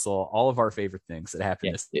 pounds of muscle, all of our favorite things that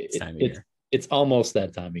happen this time of year. It's almost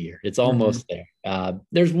that time of year. It's almost there.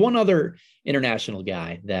 There's one other international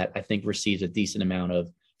guy that I think receives a decent amount of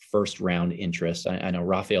first round interest. I know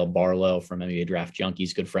Rafael Barlow from NBA Draft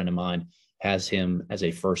Junkies, good friend of mine, has him as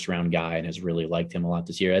a first round guy and has really liked him a lot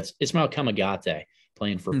this year. It's Ismail Kamagate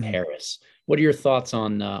playing for Paris. What are your thoughts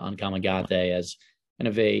on Kamagate as kind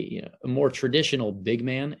of a more traditional big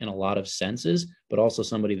man in a lot of senses, but also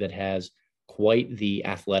somebody that has quite the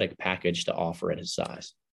athletic package to offer at his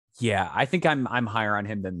size? Yeah, I think I'm higher on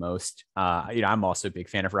him than most. I'm also a big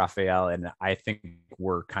fan of Rafael, and I think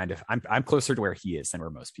we're I'm closer to where he is than where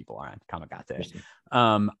most people are on Kamagate.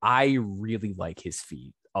 I really like his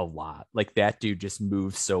feet a lot. Like, that dude just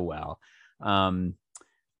moves so well.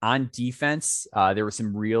 On defense, there were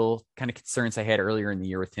some real kind of concerns I had earlier in the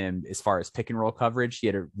year with him as far as pick and roll coverage. He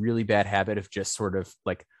had a really bad habit of just sort of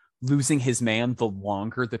like losing his man the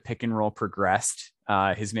longer the pick and roll progressed.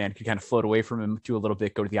 His man could kind of float away from him to a little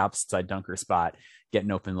bit, go to the opposite side dunker spot, get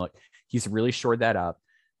an open look. He's really shored that up.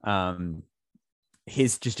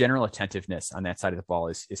 His just general attentiveness on that side of the ball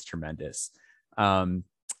is tremendous.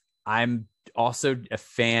 I'm also a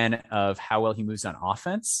fan of how well he moves on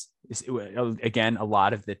offense. Again, a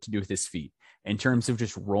lot of it to do with his feet. In terms of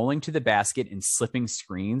just rolling to the basket and slipping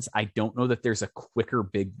screens, I don't know that there's a quicker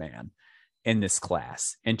big man in this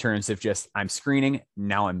class in terms of just, I'm screening,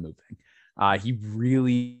 now I'm moving. He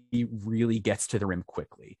really, really gets to the rim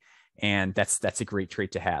quickly. And that's a great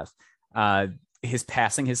trait to have. His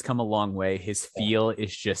passing has come a long way. His feel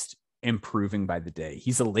is just improving by the day.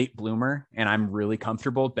 He's a late bloomer, and I'm really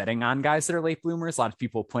comfortable betting on guys that are late bloomers. A lot of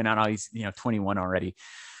people point out, he's 21 already.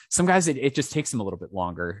 Some guys, it just takes them a little bit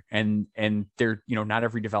longer, and they're, not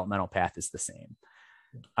every developmental path is the same.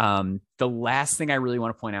 The last thing I really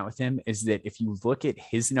want to point out with him is that if you look at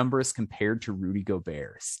his numbers compared to Rudy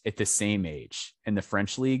Gobert's at the same age in the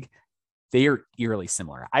French league, they are eerily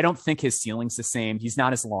similar. I don't think his ceiling's the same. He's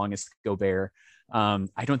not as long as Gobert.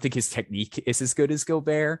 I don't think his technique is as good as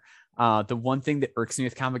Gobert. The one thing that irks me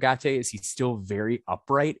with Kamagate is he's still very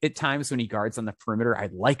upright at times when he guards on the perimeter.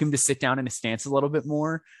 I'd like him to sit down in a stance a little bit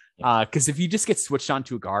more, because if you just get switched on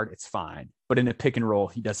to a guard, it's fine. But in a pick and roll,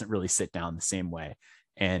 he doesn't really sit down the same way,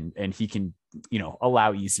 and he can,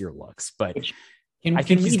 allow easier looks. But I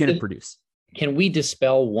think he's going to produce. Can we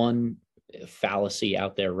dispel one fallacy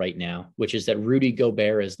out there right now, which is that Rudy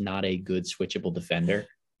Gobert is not a good switchable defender?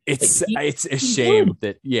 It's a shame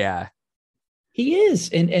that, he is.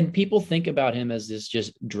 And people think about him as this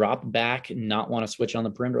just drop back, not want to switch on the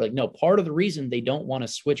perimeter. Like, no, part of the reason they don't want to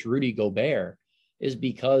switch Rudy Gobert is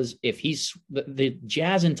because if he's the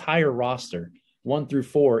Jazz entire roster, 1 through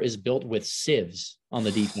 4, is built with sieves on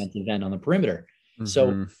the defensive end on the perimeter. Mm-hmm.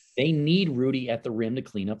 So they need Rudy at the rim to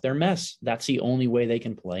clean up their mess. That's the only way they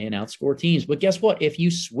can play and outscore teams. But guess what? If you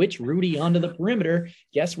switch Rudy onto the perimeter,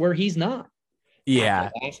 guess where he's not? Yeah.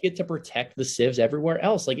 At the basket to protect the sieves everywhere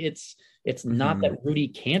else. Like, it's not that Rudy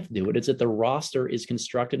can't do it. It's that the roster is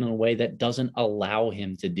constructed in a way that doesn't allow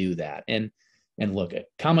him to do that. And look,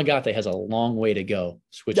 Kamagate has a long way to go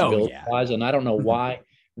switchability wise. And I don't know why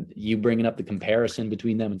You bringing up the comparison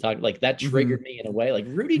between them and talking like that triggered me in a way. Like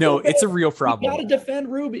Rudy, no, it's a real problem. You got to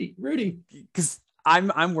defend Rudy, because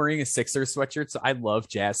I'm wearing a Sixers sweatshirt, so I love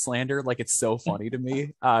Jazz slander. Like it's so funny to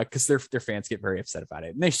me because their fans get very upset about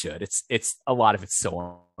it, and they should. It's a lot of it's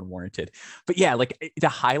so unwarranted. But yeah, like the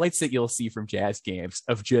highlights that you'll see from Jazz games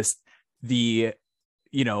of just the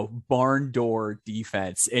barn door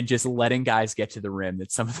defense and just letting guys get to the rim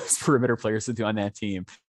that some of those perimeter players will do on that team.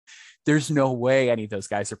 There's no way any of those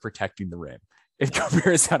guys are protecting the rim. If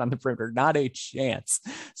Gobert's out on the perimeter, not a chance.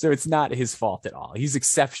 So it's not his fault at all. He's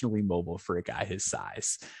exceptionally mobile for a guy his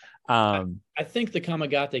size. I think the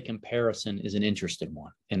Kamagate comparison is an interesting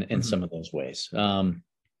one in some of those ways.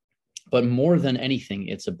 But more than anything,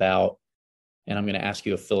 it's about, and I'm going to ask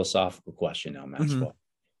you a philosophical question now, Maxwell.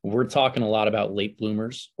 We're talking a lot about late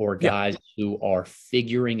bloomers or guys who are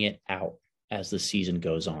figuring it out as the season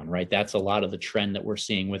goes on, right? That's a lot of the trend that we're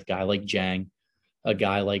seeing with a guy like Dieng, a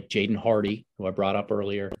guy like Jaden Hardy, who I brought up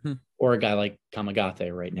earlier, or a guy like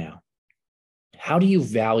Kamagate right now. How do you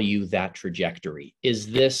value that trajectory?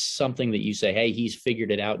 Is this something that you say, hey, he's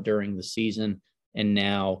figured it out during the season, and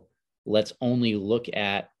now let's only look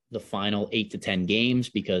at the final 8 to 10 games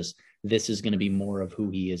because this is going to be more of who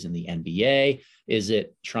he is in the NBA? Is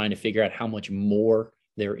it trying to figure out how much more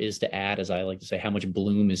there is to add, as I like to say, how much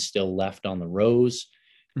bloom is still left on the rose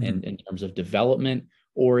and in terms of development?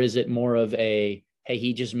 Or is it more of a, hey,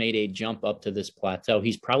 he just made a jump up to this plateau.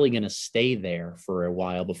 He's probably going to stay there for a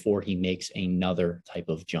while before he makes another type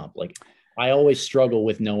of jump. Like I always struggle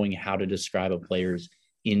with knowing how to describe a player's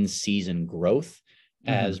in-season growth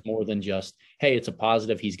as more than just, hey, it's a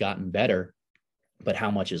positive, he's gotten better, but how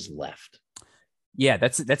much is left? Yeah,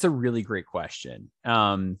 that's a really great question.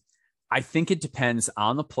 I think it depends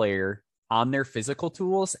on the player, on their physical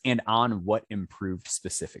tools, and on what improved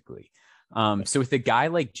specifically. So with a guy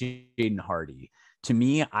like Jaden Hardy, to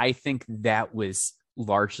me, I think that was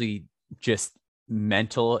largely just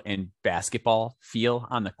mental and basketball feel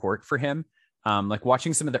on the court for him. Like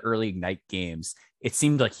watching some of the early Ignite games, it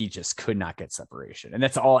seemed like he just could not get separation. And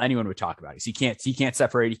that's all anyone would talk about is he can't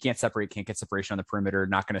separate, can't get separation on the perimeter,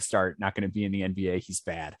 not going to start, not going to be in the NBA. He's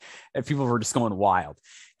bad. And people were just going wild.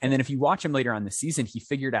 And then if you watch him later on the season, he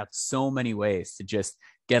figured out so many ways to just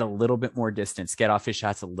get a little bit more distance, get off his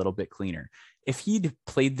shots a little bit cleaner. If he'd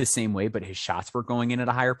played the same way, but his shots were going in at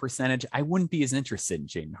a higher percentage, I wouldn't be as interested in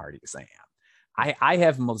Jaden Hardy as I am. I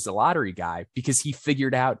have him as a lottery guy because he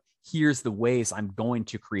figured out, here's the ways I'm going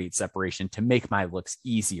to create separation to make my looks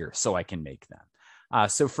easier so I can make them.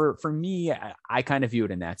 So for me, I kind of view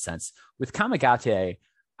it in that sense. With Kamagate,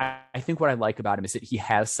 I think what I like about him is that he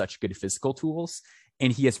has such good physical tools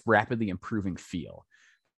and he has rapidly improving feel.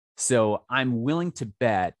 So I'm willing to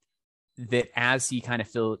bet that as he kind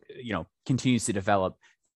of continues to develop,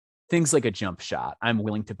 things like a jump shot, I'm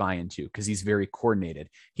willing to buy into because he's very coordinated.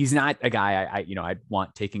 He's not a guy I'd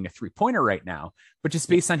want taking a 3-pointer right now, but just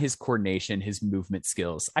based on his coordination, his movement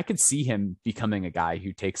skills, I could see him becoming a guy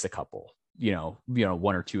who takes a couple, 1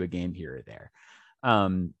 or 2 a game here or there.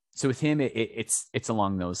 So with him, it's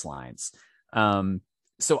along those lines.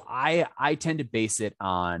 So I tend to base it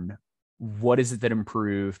on what is it that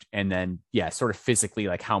improved, and then sort of physically,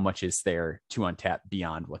 like how much is there to untap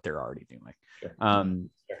beyond what they're already doing. Sure.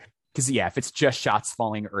 Because if it's just shots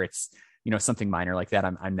falling or it's something minor like that,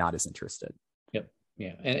 I'm not as interested. Yep.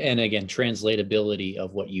 Yeah. And again, translatability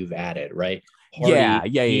of what you've added, right?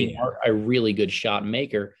 Hardy, a really good shot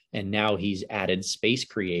maker, and now he's added space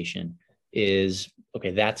creation. Is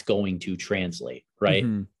okay. That's going to translate, right?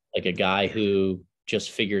 Like a guy who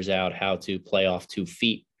just figures out how to play off 2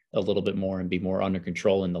 feet a little bit more and be more under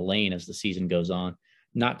control in the lane as the season goes on.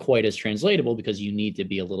 Not quite as translatable because you need to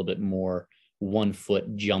be a little bit more 1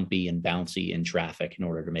 foot jumpy and bouncy in traffic in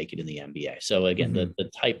order to make it in the NBA. So again,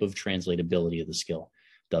 the type of translatability of the skill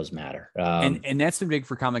does matter. And that's been big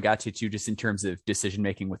for Kamagate too, just in terms of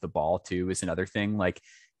decision-making with the ball too, is another thing. Like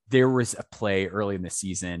there was a play early in the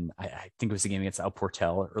season. I think it was a game against El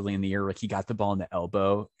Portel early in the year. Like he got the ball in the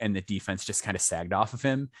elbow and the defense just kind of sagged off of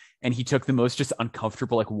him. And he took the most just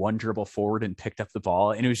uncomfortable, like 1 dribble forward and picked up the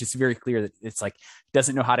ball. And it was just very clear that it's like,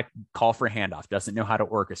 doesn't know how to call for a handoff, doesn't know how to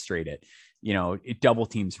orchestrate it. It double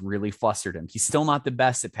teams really flustered him. He's still not the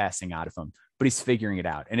best at passing out of him, but he's figuring it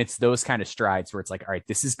out. And it's those kind of strides where it's like, all right,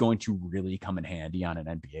 this is going to really come in handy on an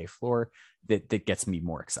NBA floor that gets me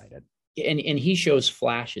more excited. And he shows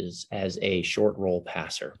flashes as a short roll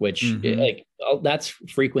passer, which that's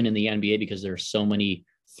frequent in the NBA because there's so many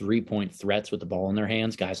 3-point threats with the ball in their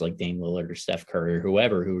hands. Guys like Dame Lillard or Steph Curry or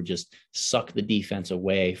whoever who just suck the defense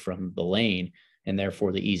away from the lane. And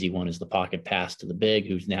therefore the easy one is the pocket pass to the big,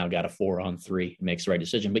 who's now got a 4-on-3, makes the right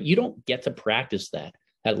decision. But you don't get to practice that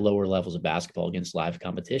at lower levels of basketball against live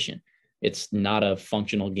competition. It's not a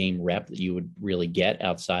functional game rep that you would really get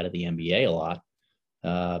outside of the NBA a lot.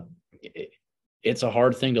 It's a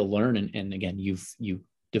hard thing to learn. And again, you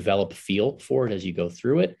develop feel for it as you go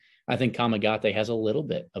through it. I think Kamagate has a little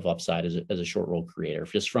bit of upside as a short roll creator,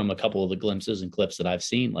 just from a couple of the glimpses and clips that I've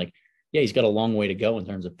seen. Like, yeah, he's got a long way to go in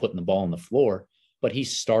terms of putting the ball on the floor, but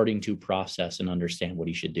he's starting to process and understand what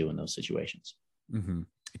he should do in those situations. Mm-hmm.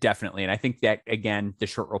 Definitely. And I think that, again, the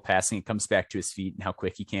short roll passing, it comes back to his feet and how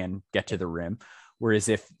quick he can get to the rim. Whereas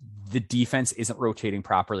if the defense isn't rotating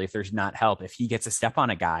properly, if there's not help, if he gets a step on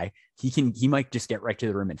a guy, he might just get right to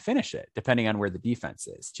the rim and finish it, depending on where the defense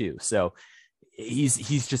is too. So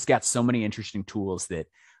he's just got so many interesting tools that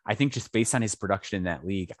I think, just based on his production in that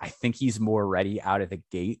league, I think he's more ready out of the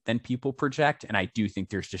gate than people project. And I do think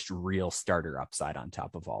there's just real starter upside on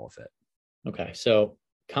top of all of it. Okay. So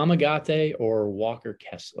Kamagate or Walker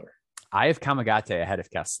Kessler? I have Kamagate ahead of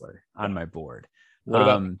Kessler on my board. What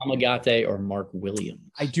about Kamagate or Mark Williams?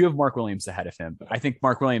 I do have Mark Williams ahead of him. I think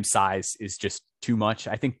Mark Williams' size is just too much.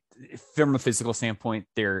 I think from a physical standpoint,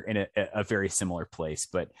 they're in a very similar place,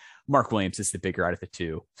 but Mark Williams is the bigger out of the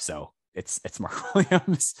two. So it's Mark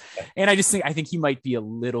Williams. And I think he might be a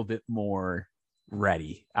little bit more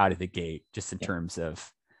ready out of the gate, just in terms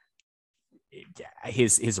of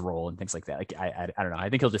his role and things like that. Like, I don't know. I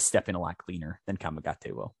think he'll just step in a lot cleaner than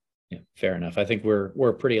Kamagate will. Yeah, fair enough. I think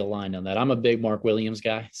we're pretty aligned on that. I'm a big Mark Williams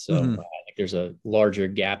guy, so I think there's a larger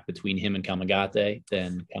gap between him and Kamagate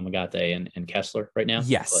than Kamagate and Kessler right now.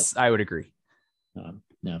 Yes, but I would agree.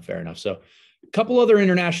 No, fair enough. So a couple other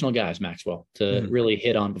international guys, Maxwell, to really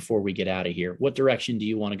hit on before we get out of here. What direction do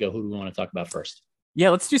you want to go? Who do we want to talk about first?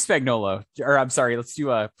 Yeah, let's do Spagnuolo. Or I'm sorry, let's do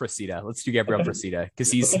Procida. Let's do Gabriel Procida, because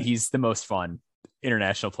he's the most fun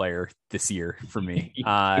international player this year for me.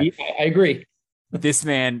 I agree. This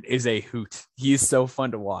man is a hoot. He is so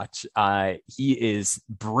fun to watch. He is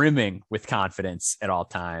brimming with confidence at all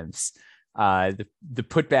times. The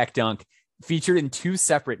putback dunk, featured in two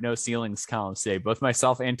separate No Ceilings columns today. Both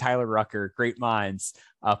myself and Tyler Rucker, great minds,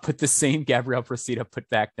 put the same Gabriel Procida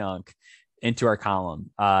putback dunk into our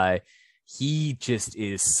column. He just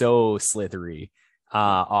is so slithery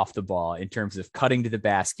off the ball in terms of cutting to the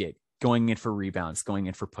basket, going in for rebounds, going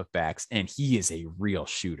in for putbacks, and he is a real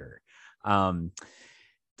shooter.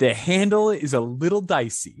 The handle is a little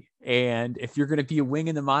dicey, and if you're going to be a wing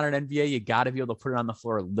in the modern NBA, you got to be able to put it on the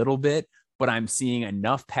floor a little bit, but I'm seeing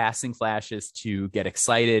enough passing flashes to get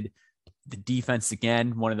excited. The defense,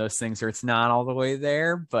 again, one of those things where it's not all the way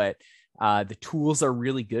there, but the tools are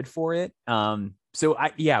really good for it. So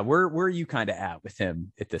where are you kind of at with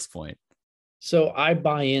him at this point? So I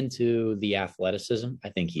buy into the athleticism. I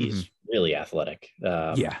think he's really athletic.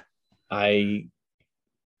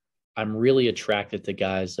 I'm really attracted to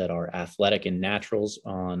guys that are athletic and naturals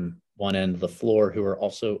on one end of the floor who are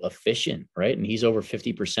also efficient, right? And he's over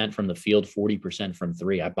 50% from the field, 40% from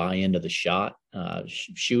three. I buy into the shot.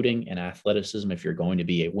 Shooting and athleticism, if you're going to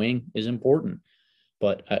be a wing, is important.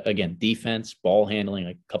 But again, defense, ball handling,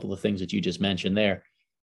 a couple of things that you just mentioned there,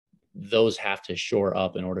 those have to shore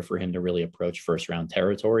up in order for him to really approach first round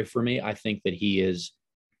territory for me. I think that he is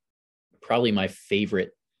probably my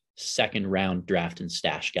favorite second round draft and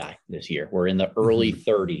stash guy this year. We're in the early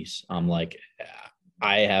 30s. I'm like,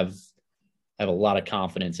 I have a lot of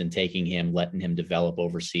confidence in taking him, letting him develop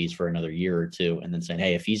overseas for another year or two, and then saying,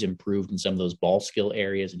 hey, if he's improved in some of those ball skill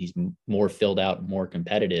areas and he's more filled out, more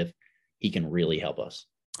competitive, he can really help us.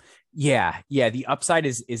 Yeah. The upside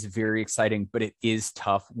is very exciting, but it is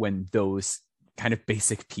tough when those kind of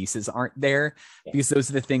basic pieces aren't there, because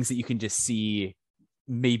those are the things that you can just see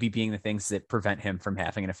maybe being the things that prevent him from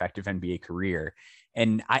having an effective NBA career.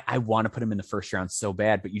 And I want to put him in the first round so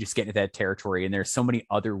bad, but you just get into that territory, and there's so many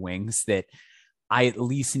other wings that I at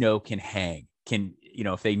least know can hang,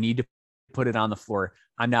 if they need to put it on the floor,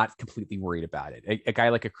 I'm not completely worried about it. A guy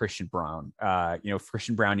like a Christian Braun, if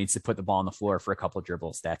Christian Braun needs to put the ball on the floor for a couple of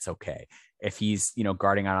dribbles, that's okay. If he's,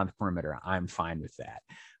 guarding out on the perimeter, I'm fine with that.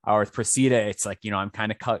 Or with Procida, it's like, I'm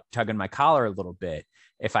kind of tugging my collar a little bit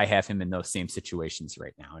if I have him in those same situations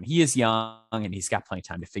right now. And he is young and he's got plenty of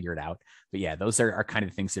time to figure it out. But yeah, those are kind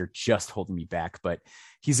of things that are just holding me back. But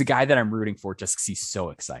he's a guy that I'm rooting for just because he's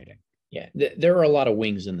so exciting. Yeah, there are a lot of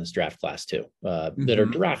wings in this draft class too that are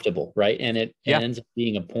draftable, right? And it ends up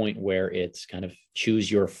being a point where it's kind of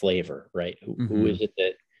choose your flavor, right? Who is it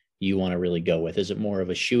that you want to really go with? Is it more of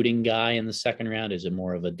a shooting guy in the second round? Is it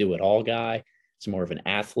more of a do-it-all guy? It's more of an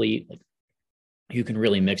athlete. Like, you can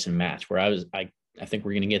really mix and match. Where I think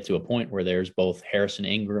we're going to get to a point where there's both Harrison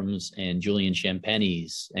Ingrams and Julian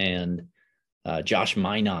Champagnes and Josh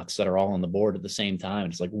Minotts that are all on the board at the same time.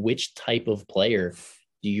 It's like, which type of player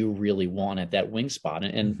do you really want at that wing spot?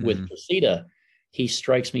 And Mm-hmm. with Placida, he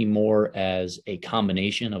strikes me more as a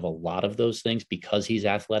combination of a lot of those things because he's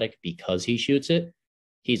athletic, because he shoots it.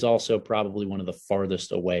 He's also probably one of the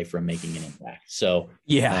farthest away from making an impact. So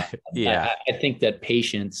Yeah. Yeah. I think that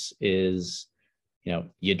patience is,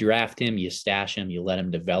 you draft him, you stash him, you let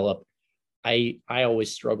him develop. I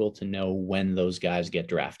always struggle to know when those guys get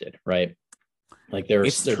drafted, right? Like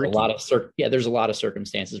there's a lot of there's a lot of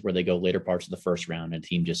circumstances where they go later parts of the first round and a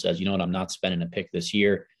team just says, you know what, I'm not spending a pick this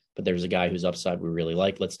year, but there's a guy whose upside we really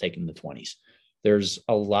like. Let's take him in the 20s. There's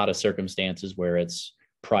a lot of circumstances where it's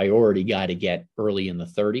priority guy to get early in the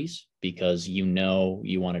 30s because you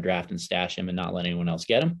want to draft and stash him and not let anyone else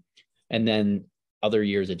get him. And then other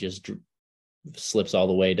years it just slips all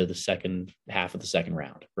the way to the second half of the second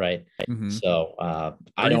round, right? Mm-hmm. So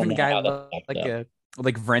I don't know how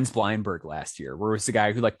like Vrenz Bleinberg last year, where it was the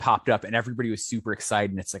guy who like popped up and everybody was super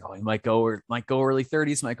excited. And it's like, oh, he might go early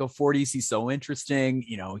 30s, might go 40s. He's so interesting.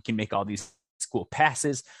 He can make all these cool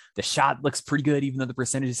passes. The shot looks pretty good, even though the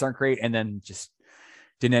percentages aren't great. And then just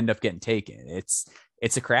didn't end up getting taken.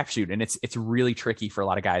 It's a crapshoot, and it's really tricky for a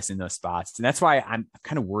lot of guys in those spots. And that's why I'm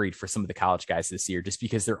kind of worried for some of the college guys this year, just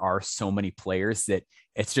because there are so many players that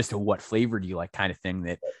it's just a what flavor do you like kind of thing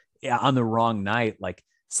that on the wrong night, like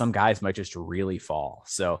some guys might just really fall.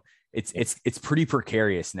 So it's pretty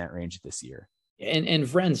precarious in that range this year. And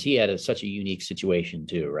Vrenz, he had such a unique situation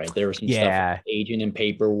too, right? There was some stuff with agent and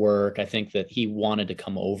paperwork. I think that he wanted to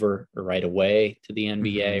come over right away to the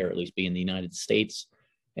NBA, or at least be in the United States.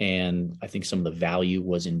 And I think some of the value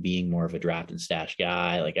was in being more of a draft and stash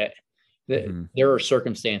guy. Like there are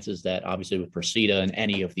circumstances that obviously with Placida and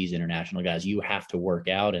any of these international guys, you have to work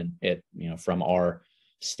out. And from our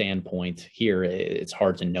standpoint here, it's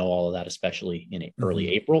hard to know all of that, especially in early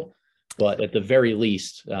April. But at the very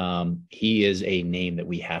least, he is a name that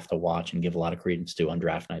we have to watch and give a lot of credence to on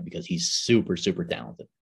draft night because he's super, super talented.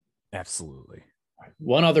 Absolutely.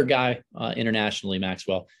 One other guy internationally,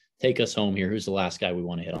 Maxwell, take us home here. Who's the last guy we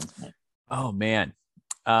want to hit on tonight? Oh, man.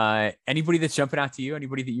 Anybody that's jumping out to you?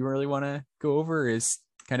 Anybody that you really want to go over is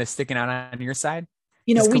kind of sticking out on your side?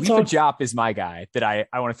 Khalifa Diop is my guy that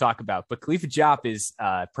I want to talk about. But Khalifa Diop is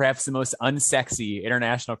perhaps the most unsexy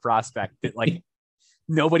international prospect that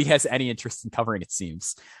nobody has any interest in covering, it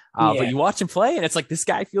seems. But you watch him play, and it's like this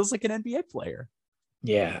guy feels like an NBA player.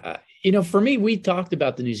 Yeah. For me, we talked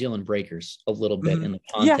about the New Zealand Breakers a little bit in the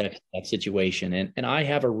context of that situation. And I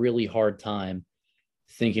have a really hard time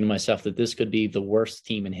thinking to myself that this could be the worst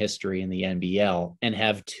team in history in the NBL and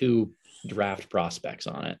have two draft prospects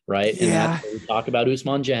on it, right? Yeah. And that's where we talk about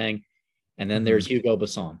Ousmane Dieng, and then there's Hugo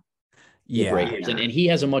Besson. Breakers. And he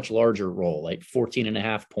has a much larger role, like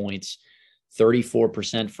 14.5 points,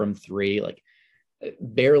 34% from three, like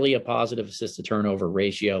barely a positive assist to turnover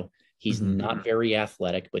ratio. He's not very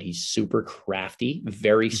athletic, but he's super crafty,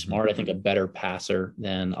 very smart. I think a better passer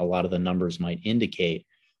than a lot of the numbers might indicate.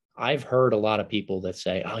 I've heard a lot of people that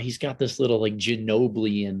say, oh, he's got this little like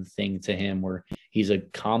Ginobilian thing to him where he's a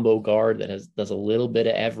combo guard that does a little bit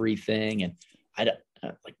of everything. And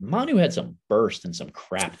like Manu had some burst and some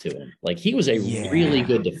crap to him. Like he was a really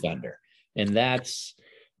good defender. And that's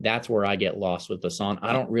where I get lost with Besson.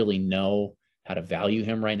 I don't really know how to value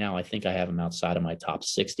him right now. I think I have him outside of my top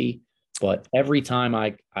 60. But every time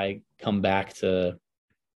I come back to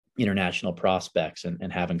international prospects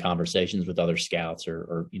and having conversations with other scouts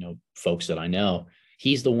or folks that I know,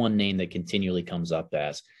 he's the one name that continually comes up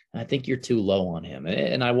as, I think you're too low on him.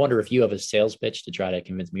 And I wonder if you have a sales pitch to try to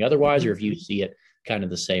convince me otherwise, or if you see it kind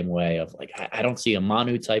of the same way of like, I don't see a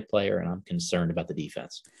Manu type player and I'm concerned about the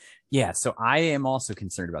defense. Yeah, so I am also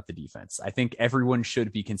concerned about the defense. I think everyone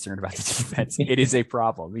should be concerned about the defense. It is a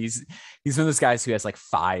problem. He's one of those guys who has like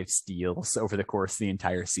 5 steals over the course of the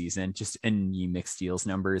entire season, just anemic steals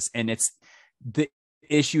numbers. And it's the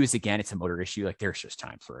issue is, again, it's a motor issue. Like there's just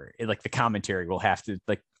times where like the commentary will have to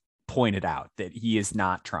like point it out that he is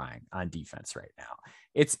not trying on defense right now.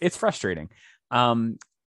 It's frustrating.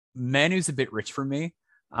 Manu's a bit rich for me.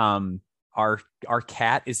 Our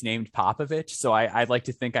cat is named Popovich, so I'd like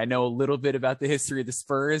to think I know a little bit about the history of the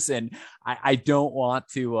Spurs, and I don't want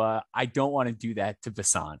to do that to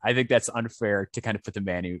Besson. I think that's unfair to kind of put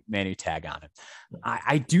the Manu tag on him.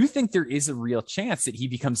 I do think there is a real chance that he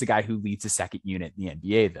becomes a guy who leads a second unit in the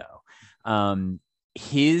NBA, though.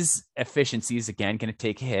 His efficiency is again going to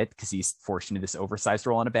take a hit because he's forced into this oversized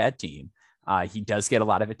role on a bad team. He does get a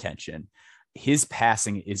lot of attention. His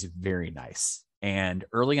passing is very nice. And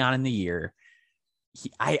early on in the year,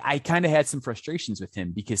 I kind of had some frustrations with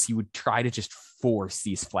him because he would try to just force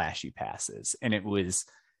these flashy passes. And it was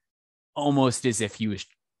almost as if he was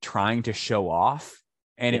trying to show off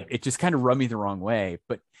And it just kind of rubbed me the wrong way.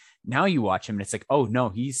 But now you watch him and it's like, oh no,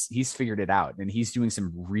 he's figured it out. And he's doing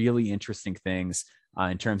some really interesting things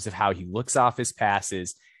in terms of how he looks off his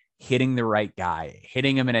passes, hitting the right guy,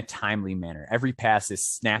 hitting him in a timely manner. Every pass is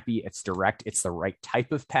snappy. It's direct. It's the right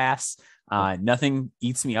type of pass. Nothing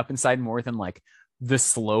eats me up inside more than like the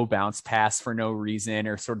slow bounce pass for no reason,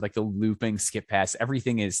 or sort of like the looping skip pass.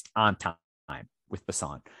 Everything is on time with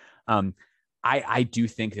Bassan. I do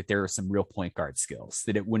think that there are some real point guard skills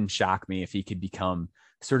that it wouldn't shock me if he could become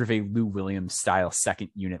sort of a Lou Williams style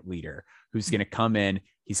second unit leader who's going to come in.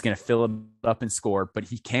 He's going to fill it up and score, but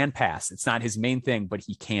he can pass. It's not his main thing, but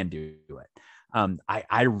he can do it.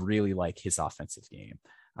 I really like his offensive game.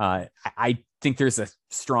 I think there's a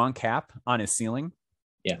strong cap on his ceiling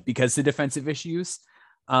because of the defensive issues.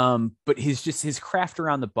 But his craft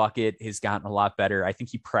around the bucket has gotten a lot better. I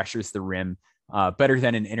think he pressures the rim better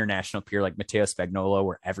than an international peer like Matteo Spagnuolo,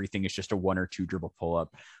 where everything is just a 1 or 2 dribble pull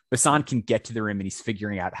up. Bassan can get to the rim and he's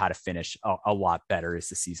figuring out how to finish a lot better as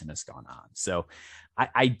the season has gone on. So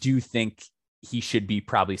I do think he should be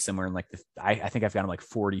probably somewhere in like I think I've got him like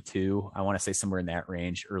 42. I want to say somewhere in that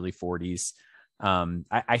range, early 40s.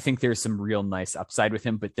 I think there's some real nice upside with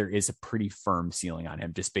him, but there is a pretty firm ceiling on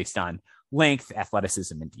him just based on length,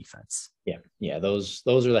 athleticism, and defense. Yeah. Those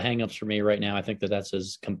are the hangups for me right now. I think that's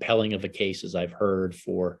as compelling of a case as I've heard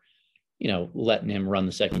for, letting him run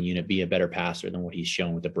the second unit, be a better passer than what he's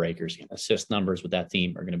shown with the Breakers. Assist numbers with that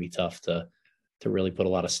team are going to be tough to really put a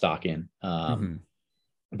lot of stock in.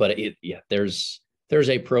 But there's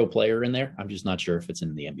a pro player in there. I'm just not sure if it's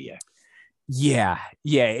in the NBA. Yeah.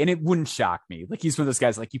 And it wouldn't shock me. Like, he's one of those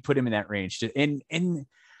guys, like, you put him in that range and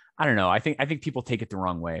I don't know. I think people take it the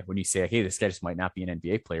wrong way when you say, hey, this guy just might not be an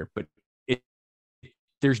NBA player, but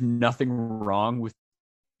there's nothing wrong with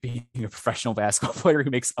being a professional basketball player who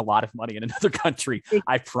makes a lot of money in another country.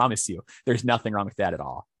 I promise you, there's nothing wrong with that at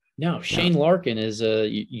all. No, Shane Larkin is a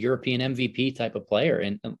European MVP type of player.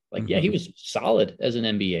 And he was solid as an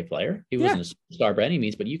NBA player. He wasn't a superstar by any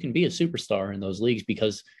means, but you can be a superstar in those leagues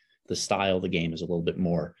because the style of the game is a little bit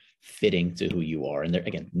more fitting to who you are. And there,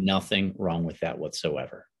 again, nothing wrong with that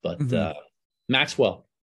whatsoever. But Maxwell,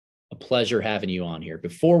 a pleasure having you on here.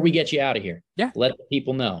 Before we get you out of here, let the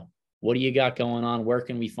people know, what do you got going on? Where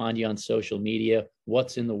can we find you on social media?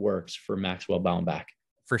 What's in the works for Maxwell Baumbach?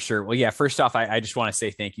 For sure. Well, first off, I just want to say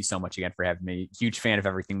thank you so much again for having me. Huge fan of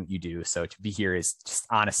everything that you do. So to be here is just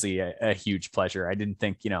honestly a huge pleasure. I didn't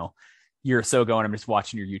think, year or so ago, and I'm just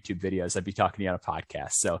watching your YouTube videos, I'd be talking to you on a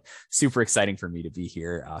podcast. So super exciting for me to be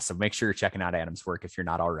here. So make sure you're checking out Adam's work if you're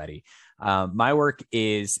not already. My work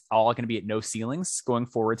is all going to be at No Ceilings going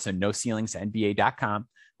forward. So NoCeilingsNBA.com.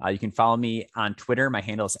 You can follow me on Twitter. My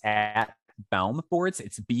handle is at Baum Boards.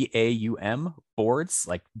 It's BAUM boards,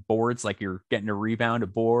 like you're getting a rebound, a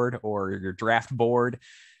board, or your draft board,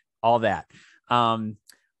 all that.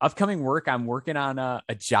 Upcoming work, I'm working on a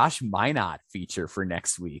Josh Minot feature for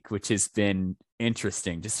next week, which has been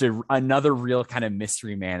interesting. Just another real kind of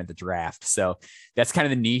mystery man at the draft. So that's kind of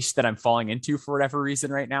the niche that I'm falling into for whatever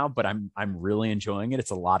reason right now, but I'm really enjoying it. It's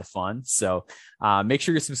a lot of fun. So make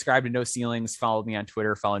sure you're subscribed to No Ceilings. Follow me on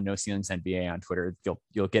Twitter. Follow No Ceilings NBA on Twitter.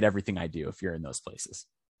 You'll get everything I do if you're in those places.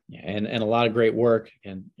 Yeah, and a lot of great work.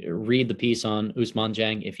 And read the piece on Ousmane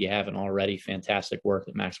Dieng if you haven't already. Fantastic work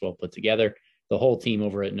that Maxwell put together. The whole team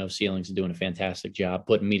over at No Ceilings is doing a fantastic job,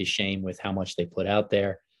 putting me to shame with how much they put out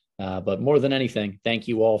there. But more than anything, thank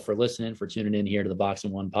you all for listening, for tuning in here to the Box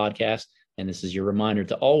and One podcast. And this is your reminder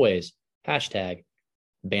to always hashtag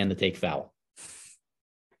ban the take foul.